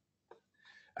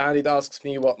 And it asks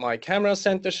me what my camera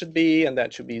center should be, and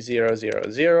that should be 0,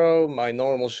 0, 0. My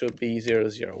normal should be 0,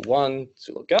 0, 1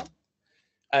 to look up.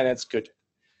 And it's good.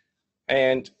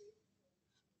 And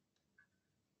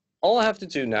all I have to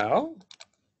do now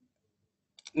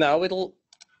it'll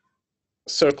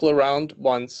circle around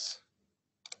once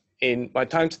in my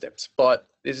time steps. But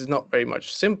This is not very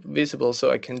much visible,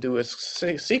 so I can do a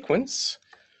sequence.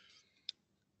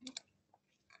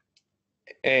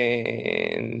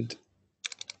 And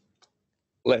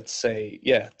let's say,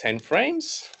 yeah, 10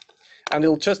 frames. And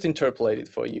it'll just interpolate it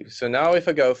for you. So now if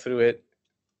I go through it,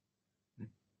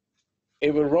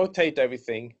 it will rotate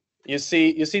everything. You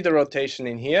see the rotation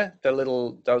in here.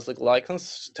 Those little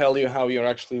icons tell you how you're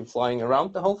actually flying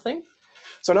around the whole thing.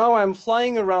 So now I'm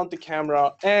flying around the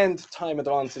camera and time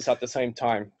advances at the same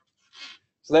time.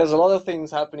 So there's a lot of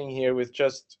things happening here with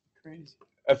just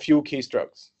a few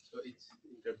keystrokes. So it's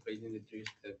interpreting the 3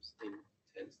 steps in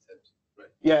 10 steps, right?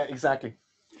 Yeah, exactly.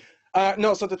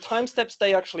 No, so the time steps,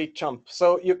 they actually jump.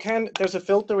 So you can, there's a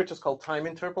filter which is called time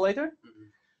interpolator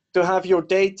to have your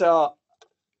data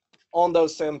on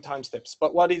those same time steps.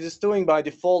 But what it is doing by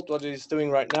default, what it is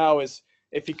doing right now is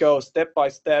if you go step by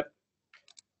step,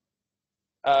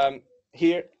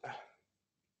 here.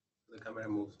 The camera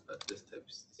moves, but the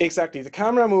steps. Exactly, the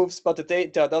camera moves, but the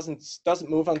data doesn't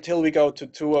move until we go to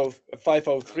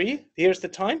 503. Here's the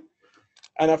time.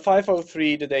 And at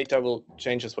 503, the data will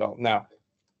change as well. Now,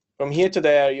 from here to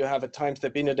there, you have a time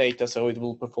step in the data, so it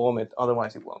will perform it,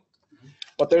 otherwise it won't.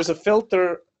 But there's a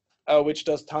filter which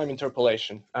does time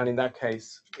interpolation, and in that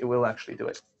case, it will actually do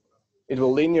it. It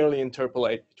will linearly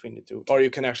interpolate between the two, or you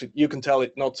can tell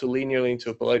it not to linearly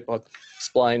interpolate, but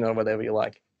spline or whatever you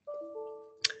like.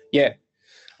 Yeah.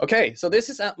 Okay, so this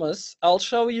is Atmos. I'll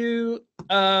show you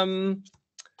an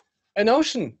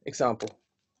ocean example.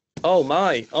 Oh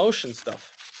my, ocean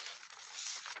stuff.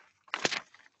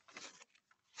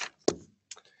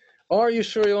 Are you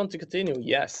sure you want to continue?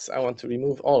 Yes, I want to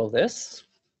remove all of this.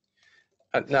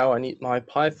 And now I need my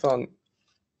Python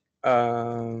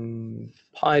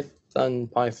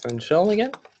shell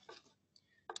again.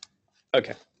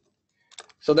 Okay.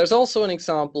 So there's also an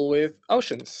example with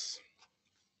oceans.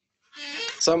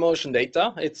 Some ocean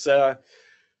data. It's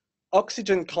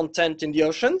oxygen content in the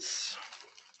oceans.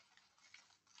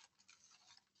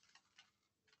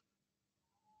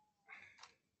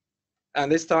 And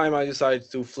this time I decided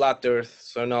to do flat Earth,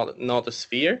 so not a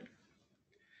sphere.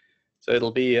 So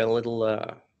it'll be a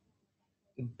little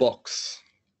box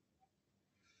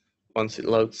once it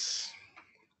loads.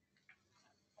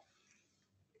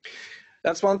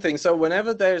 That's one thing. So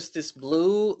whenever there's this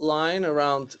blue line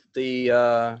around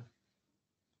the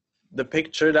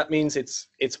picture, that means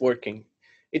it's working.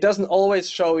 It doesn't always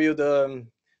show you the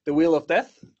wheel of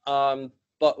death,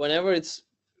 but whenever it's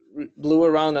blue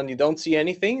around and you don't see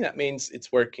anything, that means it's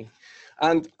working.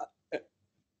 And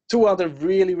two other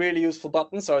really, really useful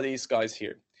buttons are these guys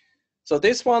here. So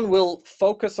this one will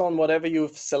focus on whatever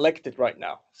you've selected right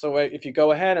now. So if you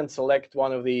go ahead and select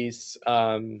one of these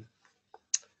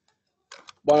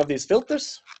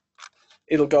filters,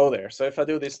 it'll go there. So if I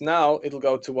do this now, it'll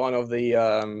go to one of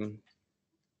the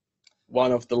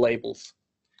labels.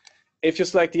 If you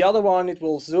select the other one, it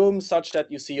will zoom such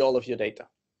that you see all of your data.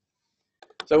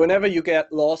 So whenever you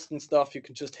get lost and stuff, you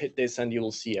can just hit this and you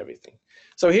will see everything.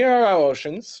 So here are our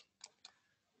oceans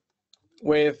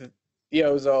with the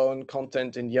ozone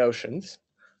content in the oceans.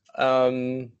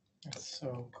 That's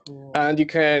so cool. And you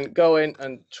can go in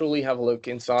and truly have a look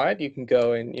inside. You can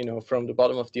go in, you know, from the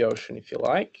bottom of the ocean if you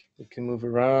like. You can move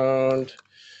around.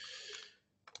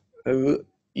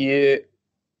 Yeah.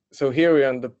 So here we are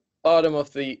on the bottom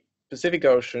of the Pacific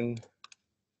Ocean.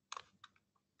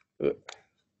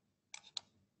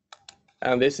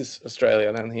 And this is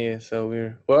Australia down here. So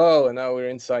whoa, and now we're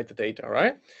inside the data,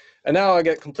 right? And now I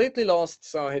get completely lost.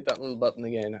 So I hit that little button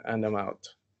again and I'm out.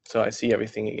 So I see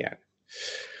everything again.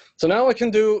 So now I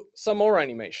can do some more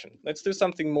animation. Let's do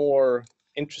something more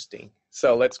interesting.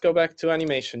 So let's go back to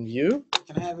animation view.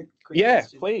 Can I have a quick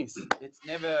question? Please. It's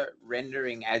never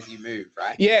rendering as you move,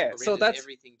 right? Yeah, It so renders that's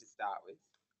everything to start with.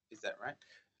 Is that right?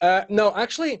 no,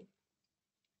 actually,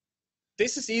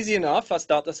 this is easy enough as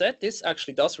dataset. This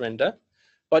actually does render.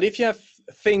 But if you have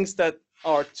things that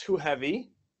are too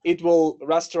heavy, it will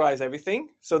rasterize everything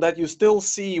so that you still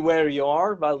see where you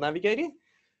are while navigating,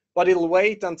 but it'll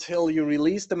wait until you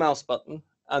release the mouse button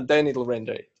and then it'll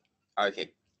render it.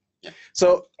 Okay. Yeah.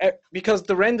 So because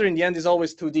the render in the end is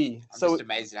always 2D. I'm so just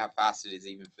amazed at how fast it is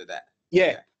even for that.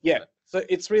 Yeah. So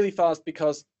it's really fast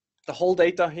because the whole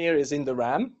data here is in the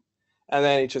RAM, and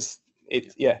then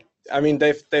yeah. I mean,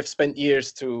 they've spent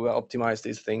years to optimize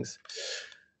these things.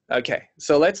 Okay,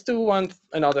 so let's do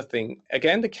another thing.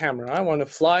 Again, the camera. I want to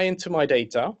fly into my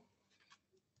data.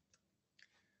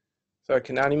 So I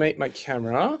can animate my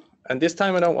camera. And this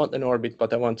time I don't want an orbit,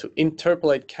 but I want to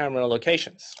interpolate camera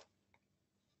locations.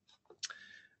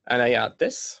 And I add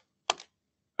this.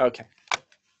 Okay.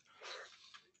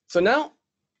 So now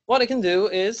what I can do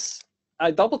is I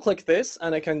double click this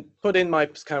and I can put in my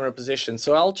camera position.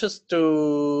 So I'll just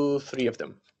do 3 of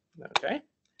them. Okay.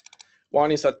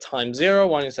 One is at time 0,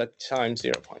 one is at time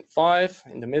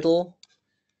 0.5 in the middle.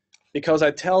 Because I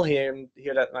tell him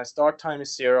here that my start time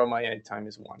is 0, my end time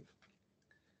is 1.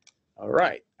 All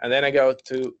right. And then I go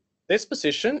to this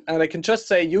position and I can just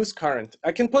say use current.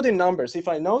 I can put in numbers. If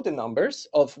I know the numbers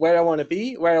of where I want to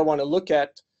be, where I want to look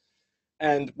at,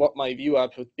 and what my view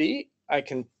output be, I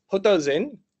can put those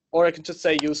in, or I can just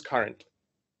say use current.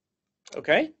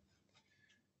 Okay.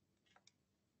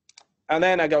 And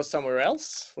then I go somewhere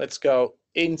else. Let's go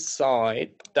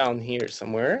inside down here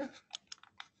somewhere.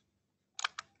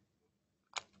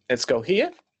 Let's go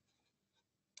here.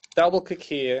 Double click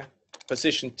here.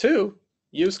 Position 2,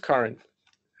 use current.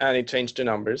 And it changed the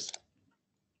numbers.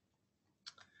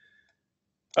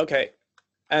 Okay.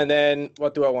 And then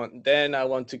what do I want? Then I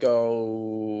want to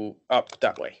go up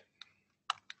that way.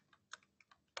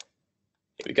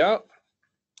 Here we go.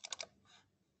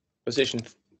 Position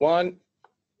 1,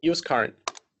 use current.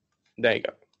 There you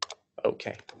go.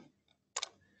 Okay.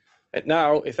 And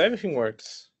now, if everything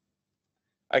works,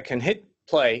 I can hit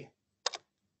play,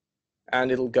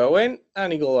 and it'll go in,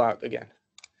 and it'll go out again.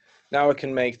 Now I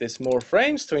can make this more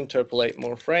frames to interpolate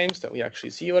more frames that we actually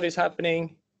see what is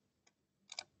happening.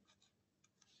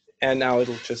 And now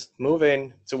it'll just move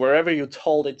in to wherever you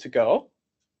told it to go.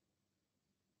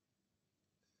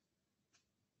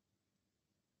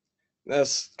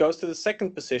 This goes to the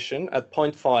second position at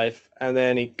 0.5, and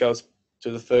then it goes to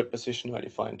the third position where you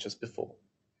find just before.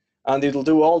 And it'll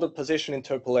do all the position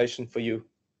interpolation for you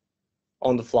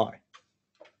on the fly.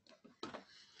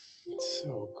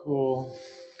 So cool.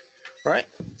 Right?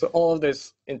 So all of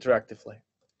this interactively.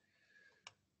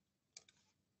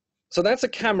 So that's a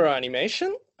camera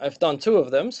animation. I've done 2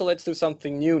 of them, so let's do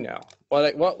something new now. Well,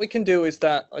 what we can do is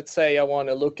that, let's say I want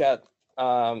to look at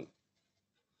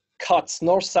cuts,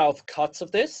 north-south cuts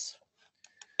of this.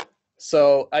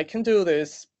 So I can do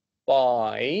this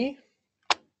by,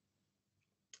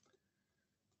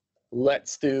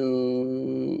 let's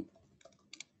do,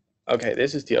 okay,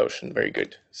 this is the ocean, very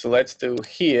good. So let's do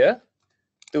here,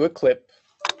 do a clip,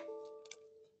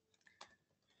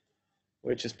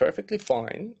 which is perfectly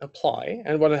fine, apply.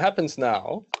 And what happens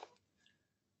now,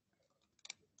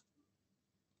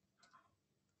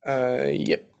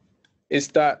 yep, is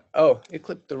that, oh, it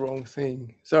clipped the wrong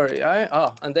thing. Sorry,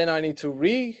 and then I need to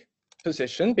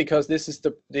reposition because this is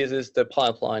the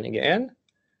pipeline again.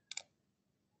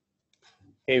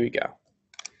 Here we go.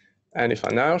 And if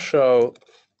I now show,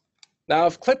 now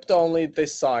I've clipped only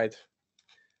this side,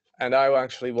 and I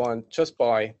actually want just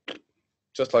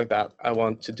like that, I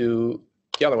want to do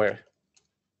the other way.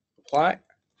 Apply.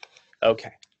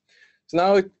 Okay. So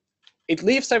now it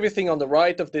leaves everything on the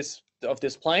right of this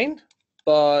plane,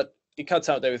 but it cuts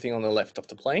out everything on the left of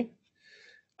the plane.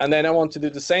 And then I want to do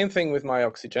the same thing with my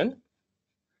oxygen.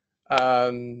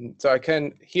 So I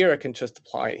can just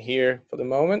apply it here for the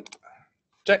moment.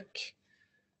 Check,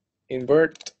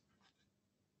 invert,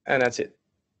 and that's it.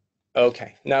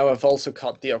 Okay, now I've also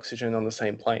cut the oxygen on the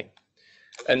same plane.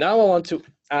 And now I want to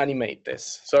animate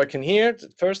this. So I can hear the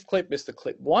first clip is the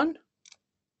clip 1.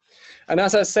 And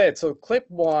as I said, so clip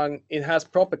 1, it has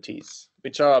properties,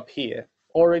 which are up here,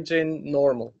 origin,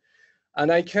 normal.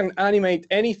 And I can animate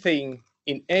anything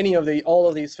in any of all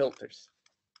of these filters.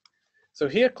 So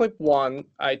here, clip 1,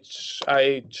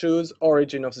 I choose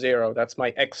origin of 0. That's my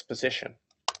X position.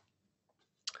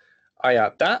 I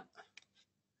add that.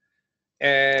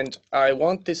 And I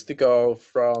want this to go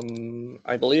from,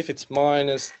 I believe it's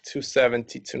minus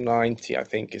 270 to 90, I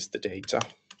think is the data.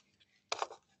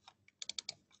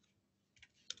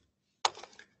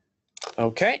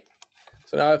 Okay,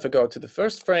 so now if I go to the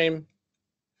first frame,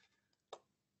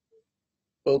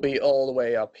 we'll be all the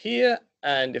way up here.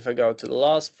 And if I go to the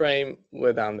last frame,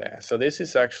 we're down there. So this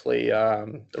is actually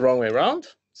the wrong way around.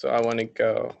 So I want to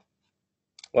go,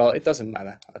 well, it doesn't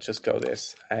matter. I'll just go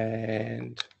this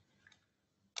and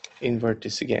invert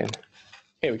this again.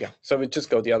 Here we go. So we just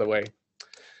go the other way.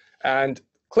 And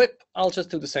clip, I'll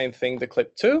just do the same thing, the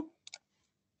clip 2.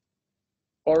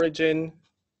 Origin,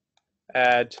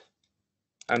 add,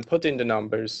 and put in the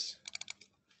numbers,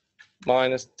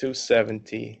 minus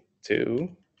 270 to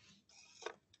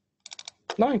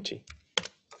 90.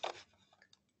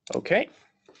 Okay.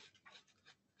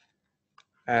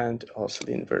 And also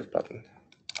the invert button.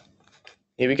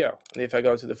 Here we go. And if I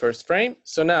go to the first frame,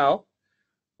 so now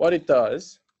what it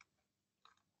does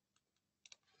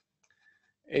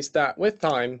is that with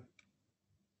time,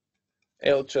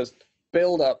 it'll just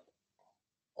build up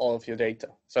all of your data.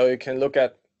 So you can look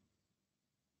at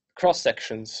cross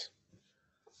sections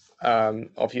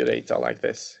of your data like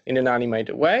this in an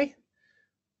animated way.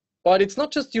 But it's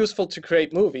not just useful to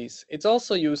create movies. It's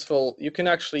also useful. You can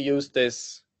actually use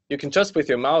this. You can just with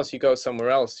your mouse, you go somewhere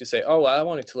else. You say, oh, I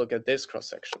wanted to look at this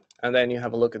cross-section. And then you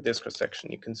have a look at this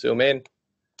cross-section. You can zoom in,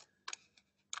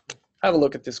 have a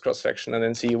look at this cross-section, and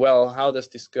then see, well, how does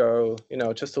this go, you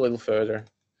know, just a little further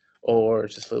or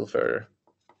just a little further.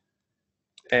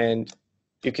 And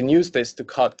you can use this to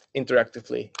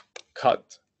interactively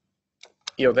cut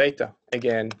your data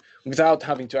again without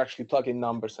having to actually plug in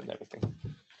numbers and everything.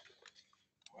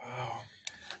 Wow.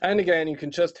 And again, you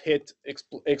can just hit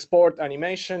export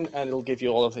animation, and it'll give you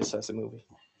all of this as a movie.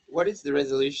 What is the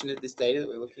resolution of this data that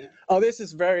we're looking at? Oh, this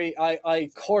is very, I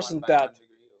coarsened that.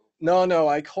 No,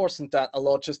 I coarsened that a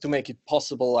lot just to make it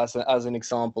possible as an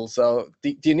example. So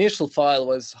the initial file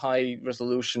was high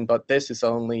resolution, but this is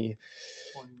only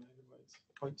 1 megabytes,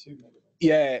 0.2 megabytes.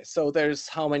 Yeah, so there's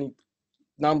how many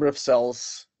number of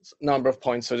cells, number of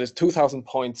points. So there's 2,000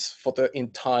 points for the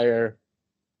entire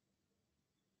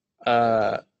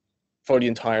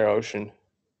ocean.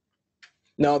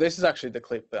 No, this is actually the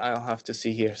clip, but I'll have to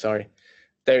see here. Sorry.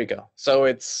 There you go. So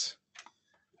it's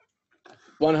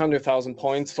 100,000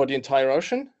 points for the entire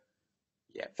ocean.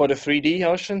 Yeah. For the 3D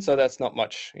ocean, so that's not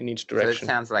much in each direction.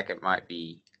 So it sounds like it might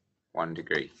be 1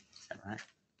 degree. Is that right?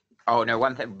 Oh no,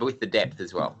 with the depth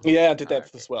as well. Yeah, the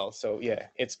depth as well. So yeah,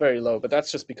 it's very low, but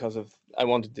that's just because of I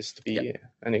wanted this to be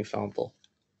an example.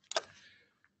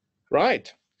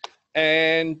 Right.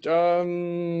 And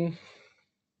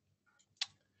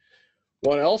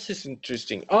what else is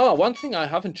interesting? Oh, one thing I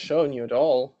haven't shown you at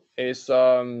all is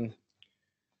so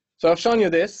I've shown you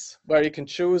this where you can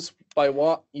choose by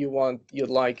what you'd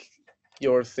like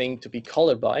your thing to be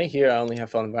colored by. Here I only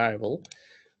have one variable,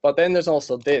 but then there's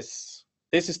also this.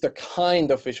 This is the kind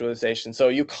of visualization. So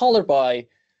you color by,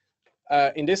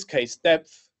 in this case,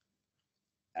 depth,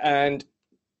 and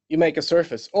you make a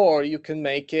surface, or you can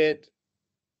make it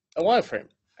a wireframe,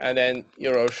 and then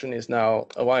your ocean is now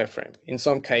a wireframe. In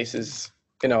some cases,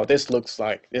 you know, this looks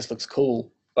cool,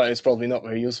 but it's probably not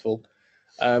very useful.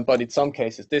 But in some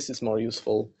cases, this is more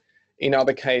useful. In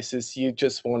other cases, you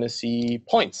just want to see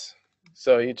points.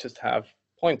 So you just have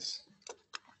points.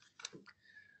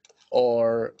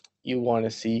 Or you want to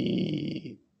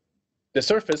see the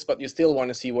surface, but you still want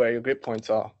to see where your grip points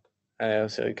are.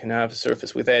 So you can have a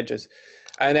surface with edges.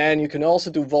 And then you can also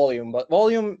do volume. But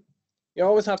volume, you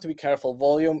always have to be careful.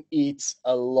 Volume eats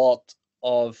a lot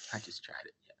of... I just tried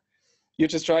it. Yeah. You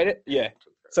just tried it? Yeah.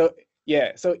 So,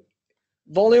 yeah. So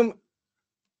volume,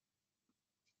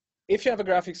 if you have a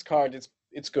graphics card,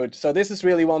 it's good. So this is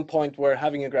really one point where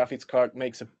having a graphics card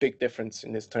makes a big difference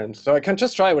in this terms. So I can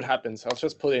just try what happens. I'll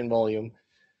just put in volume.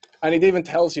 And it even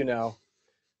tells you now.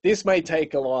 This may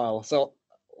take a while. So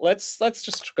let's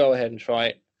just go ahead and try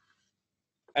it.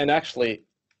 And actually,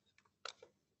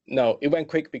 no, it went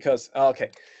quick because, okay.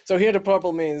 So here the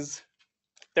problem is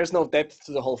there's no depth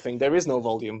to the whole thing. There is no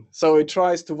volume. So it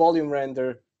tries to volume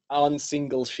render on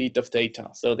single sheet of data.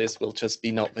 So this will just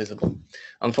be not visible.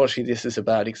 Unfortunately, this is a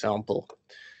bad example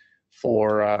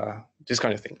for this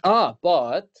kind of thing.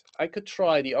 But I could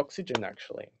try the oxygen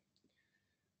actually.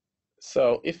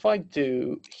 So if I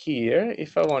do here,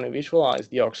 if I want to visualize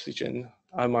the oxygen,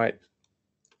 I might,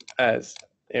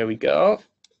 there we go.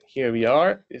 Here we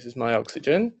are. This is my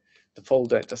oxygen, the full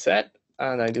data set,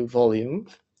 and I do volume.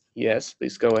 Yes,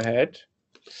 please go ahead.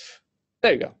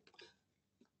 There you go.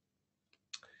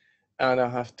 And I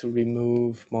have to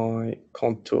remove my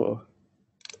contour.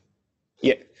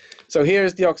 Yeah. So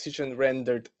here's the oxygen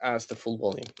rendered as the full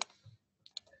volume,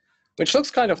 which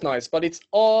looks kind of nice, but it's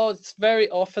very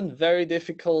often very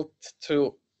difficult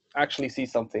to actually see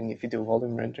something if you do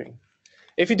volume rendering.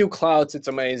 If you do clouds, it's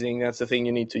amazing. That's the thing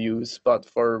you need to use. But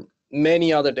for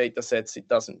many other data sets, it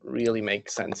doesn't really make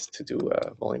sense to do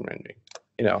volume rendering.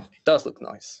 You know, it does look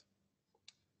nice.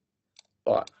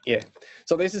 But yeah,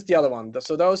 so this is the other one.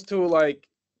 So those two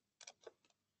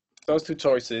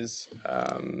choices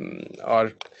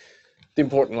are the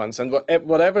important ones. And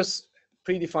whatever's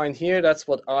predefined here, that's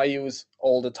what I use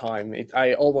all the time.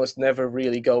 I almost never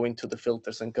really go into the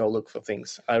filters and go look for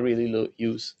things. I really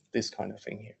use this kind of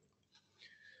thing here.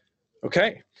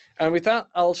 Okay, and with that,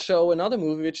 I'll show another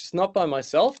movie, which is not by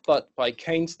myself, but by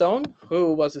Kane Stone,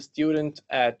 who was a student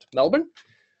at Melbourne,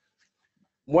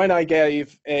 when I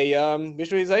gave a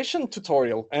visualization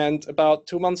tutorial. And about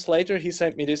 2 months later, he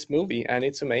sent me this movie, and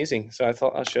it's amazing. So I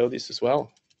thought I'll show this as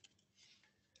well.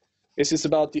 This is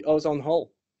about the ozone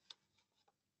hole.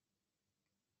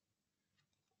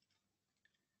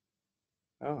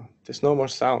 Oh, there's no more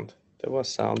sound. There was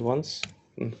sound once.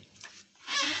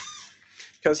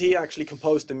 because he actually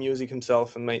composed the music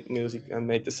himself and made music and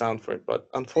made the sound for it. But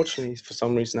unfortunately, for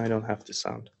some reason, I don't have the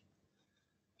sound.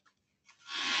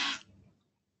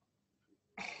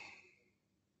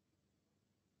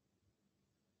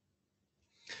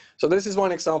 So this is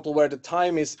one example where the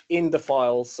time is in the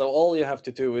file. So all you have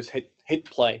to do is hit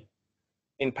play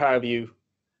in Paraview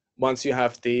once you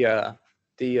have the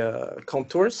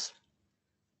contours.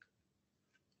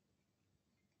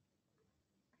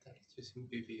 That's using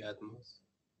PV Atmos.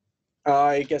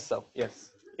 I guess so.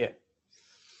 Yes. Yeah.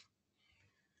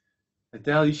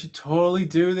 Adele, you should totally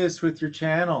do this with your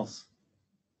channels.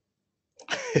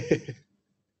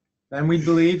 Then we'd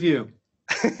believe you.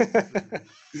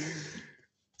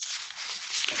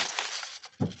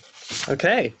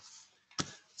 Okay.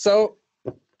 So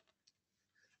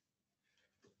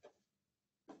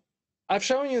I've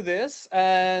shown you this,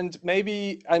 and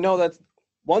maybe I know that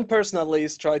one person at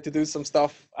least tried to do some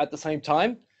stuff at the same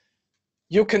time.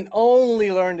 You can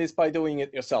only learn this by doing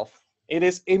it yourself. It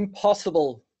is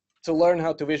impossible to learn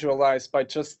how to visualize by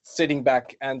just sitting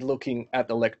back and looking at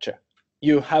the lecture.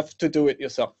 You have to do it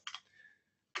yourself.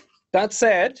 That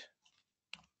said,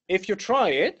 if you try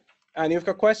it and you've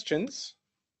got questions,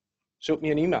 shoot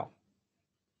me an email.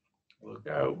 Look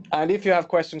out. And if you have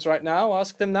questions right now,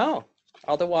 ask them now.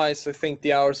 Otherwise, I think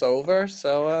the hour's over.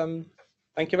 So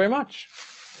thank you very much.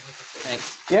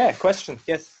 Thanks. Yeah, question.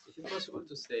 Yes. Is it possible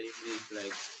to save this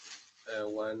like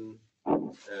one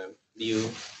view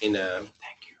in a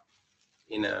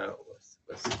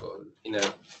what's it called in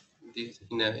a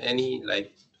any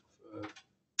like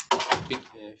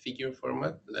figure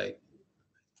format like?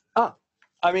 I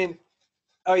mean,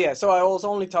 oh yeah. So I was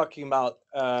only talking about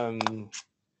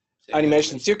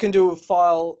animations. You can do a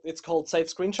file. It's called Save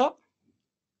Screenshot,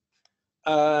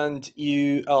 and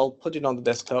I'll put it on the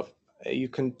desktop. You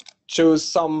can choose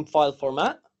some file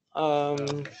format.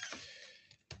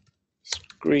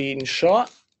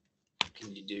 Screenshot.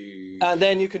 Can you do? And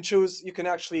then you can choose. You can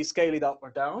actually scale it up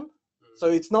or down. So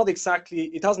it's not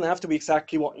exactly. It doesn't have to be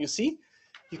exactly what you see.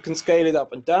 You can scale it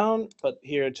up and down. But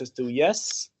here, just do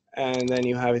yes, and then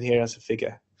you have it here as a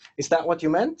figure. Is that what you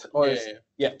meant? Or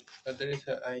yeah. But there is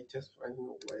I don't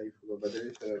know why I forgot. But there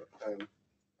is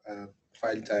a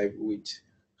file type which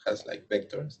has like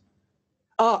vectors.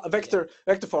 A vector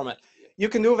format. You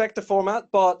can do vector format,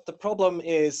 but the problem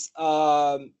is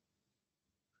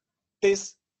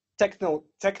this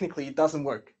technically it doesn't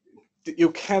work.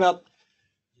 You cannot.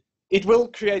 It will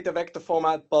create a vector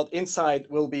format, but inside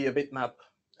will be a bitmap.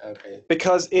 Okay.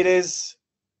 Because it is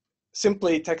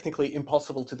simply technically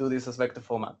impossible to do this as vector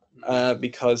format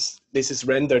because this is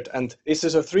rendered, and this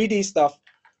is a 3D stuff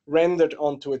rendered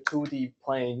onto a 2D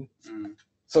plane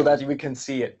so that we can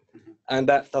see it, and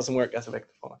that doesn't work as a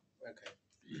vector format. Okay.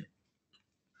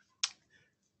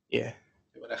 Yeah.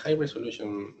 But a high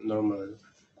resolution normal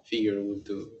figure would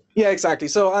do. Yeah, exactly.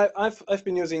 So I've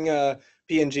been using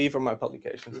PNG for my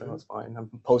publications, so that's fine.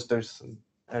 And posters and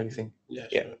everything. Yeah,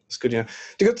 Yeah, sure. it's good.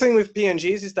 The good thing with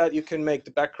PNGs is that you can make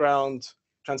the background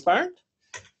transparent,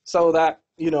 so that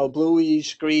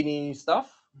bluish, greeny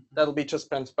stuff that'll be just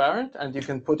transparent, and you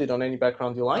can put it on any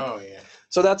background you like. Oh yeah.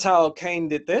 So that's how Kane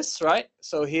did this, right?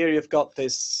 So here you've got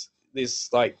this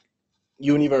like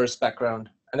universe background,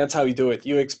 and that's how you do it.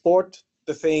 You export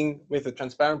the thing with a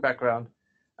transparent background,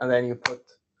 and then you put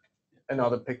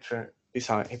another picture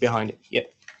behind it. Yeah.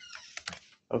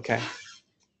 Okay.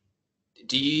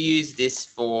 Do you use this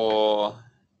for?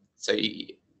 So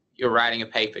you're writing a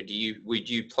paper. Would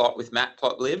you plot with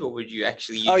Matplotlib, or would you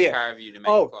actually use Paraview to make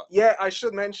a plot? Yeah, I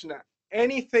should mention that.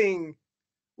 Anything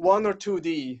 1 or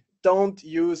 2D, don't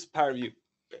use Paraview.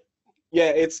 Yeah,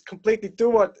 it's completely do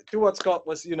what Scott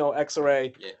was,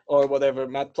 Xarray or whatever,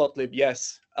 Matplotlib.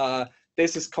 Yes,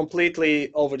 this is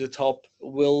completely over the top.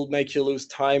 Will make you lose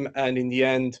time, and in the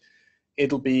end,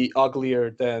 it'll be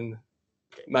uglier than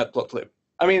Matplotlib.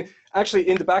 I mean, actually,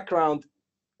 in the background,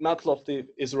 Matplotlib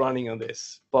is running on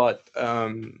this, but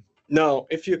no.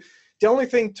 The only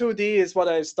thing 2D is what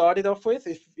I started off with.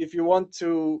 If you want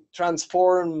to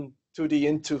transform 2D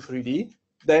into 3D,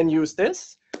 then use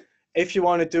this. If you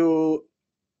want to do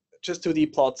just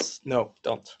 2D plots, no,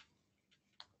 don't.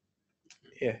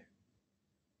 Yeah.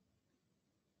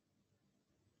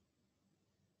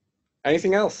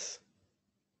 Anything else?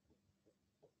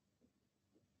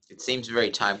 It seems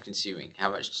very time consuming. How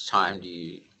much time do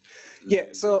you? Yeah,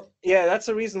 so that's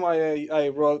the reason why I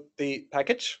wrote the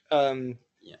package.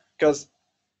 Because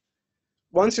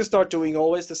once you start doing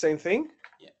always the same thing,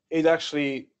 it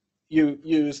actually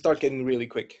you start getting really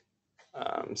quick.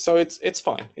 So it's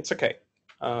fine. It's okay.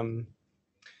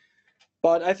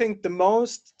 But I think the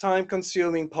most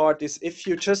time-consuming part is if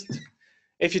you just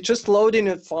if you just load in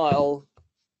a file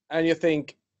and you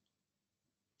think,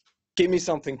 give me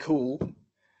something cool,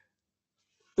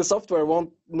 the software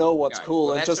won't know what's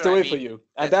cool and just do it for you.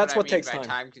 And that's what takes time.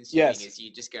 Time consuming is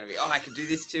you're just going to be, oh, I can do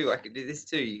this too. I can do this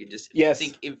too. You can just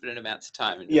think infinite amounts of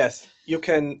time. Yes, you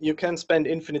can spend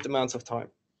infinite amounts of time.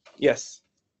 Yes,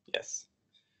 yes.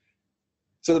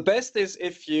 So the best is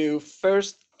if you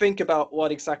first think about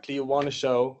what exactly you want to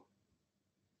show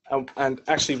and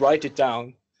actually write it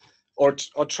down or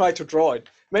try to draw it.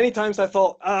 Many times I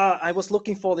thought, I was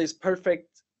looking for this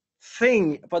perfect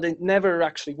thing, but it never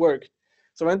actually worked.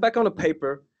 So I went back on a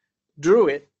paper, drew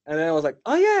it, and then I was like,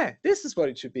 oh yeah, this is what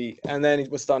it should be. And then it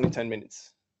was done in 10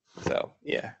 minutes. So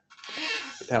yeah,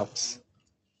 it helps.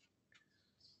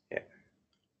 Yeah.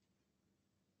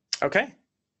 Okay.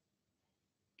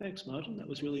 Thanks, Martin. That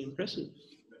was really impressive.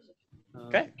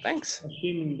 Okay, thanks.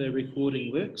 Assuming the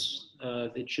recording works,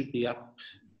 it should be up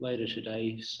later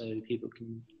today so people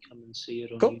can come and see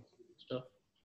it on YouTube.